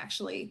apparent,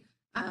 actually.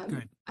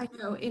 Good. I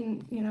know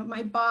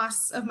my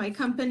boss of my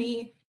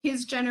company,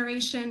 his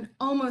generation,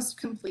 almost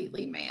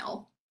completely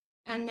male.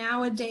 And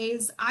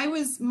nowadays,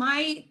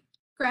 my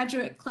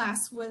graduate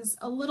class was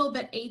a little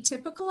bit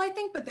atypical, I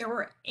think, but there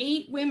were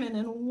 8 women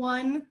and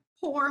 1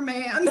 poor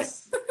man.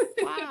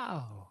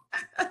 Wow.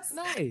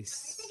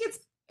 Nice. I think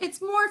it's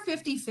more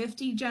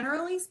 50-50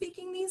 generally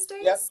speaking these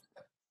days. Yep.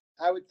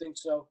 I would think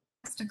so.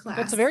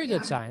 That's a very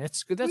good sign.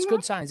 That's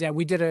good signs. Yeah,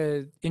 we did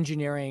a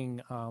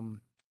engineering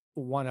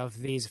one of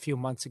these a few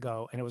months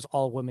ago, and it was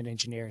all women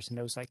engineers, and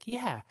it was like,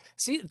 yeah,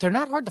 see, they're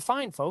not hard to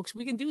find, folks.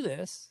 We can do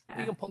this.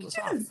 We can pull this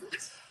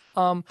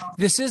off.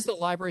 This is the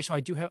library, so I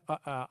do have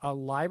a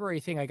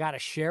library thing I got to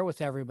share with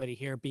everybody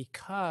here,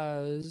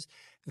 because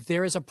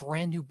there is a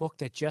brand new book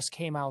that just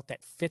came out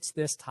that fits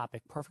this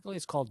topic perfectly.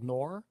 It's called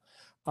Noor.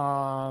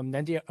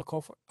 Nendia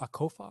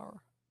Akofar.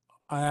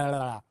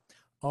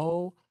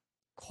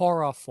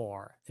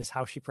 Korafor is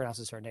how she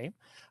pronounces her name.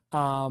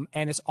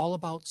 And it's all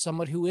about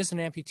someone who is an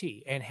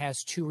amputee and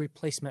has 2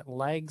 replacement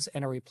legs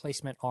and a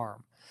replacement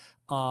arm.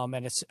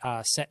 And it's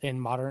set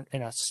in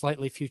a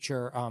slightly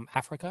future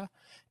Africa.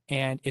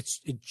 And it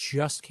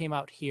just came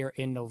out here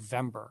in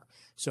November.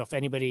 So if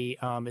anybody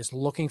is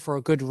looking for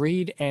a good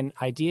read and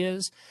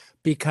ideas,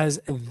 because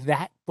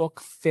that book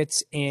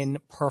fits in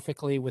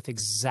perfectly with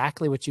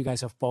exactly what you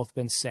guys have both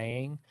been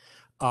saying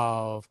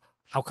of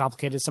how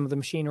complicated some of the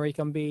machinery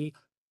can be.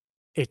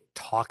 It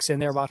talks in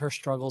there about her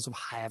struggles of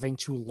having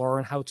to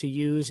learn how to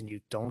use, and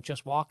you don't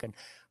just walk, and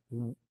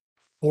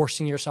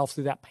forcing yourself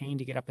through that pain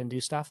to get up and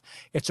do stuff.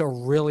 It's a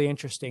really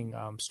interesting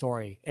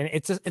story, and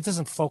it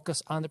doesn't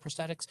focus on the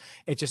prosthetics.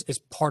 It just is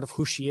part of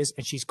who she is,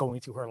 and she's going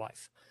through her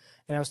life.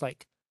 And I was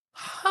like,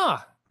 huh.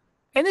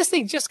 And this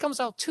thing just comes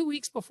out 2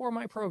 weeks before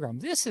my program.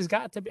 This has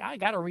got to be, I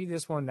got to read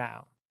this one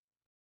now.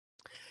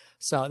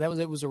 So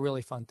it was a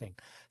really fun thing.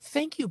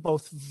 Thank you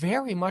both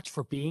very much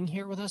for being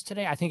here with us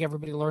today. I think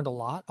everybody learned a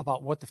lot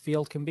about what the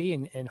field can be,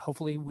 and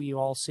hopefully we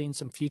all seen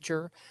some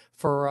future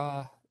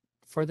for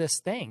this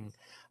thing.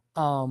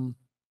 I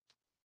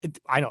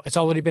know it's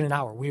already been an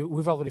hour.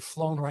 We've already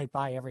flown right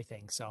by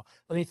everything. So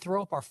let me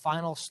throw up our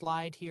final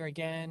slide here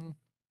again.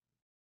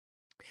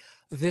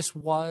 This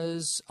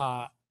was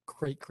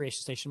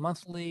Creation Station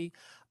Monthly.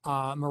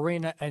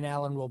 Marina and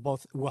Alan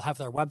will have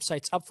their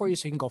websites up for you,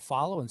 so you can go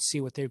follow and see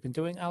what they've been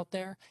doing out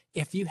there.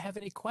 If you have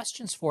any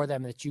questions for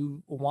them that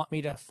you want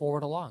me to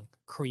forward along,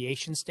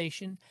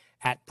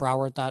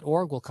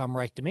 creationstation@broward.org will come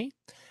right to me.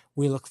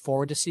 We look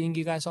forward to seeing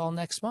you guys all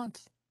next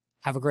month.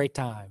 Have a great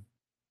time.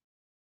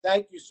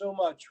 Thank you so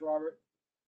much, Robert.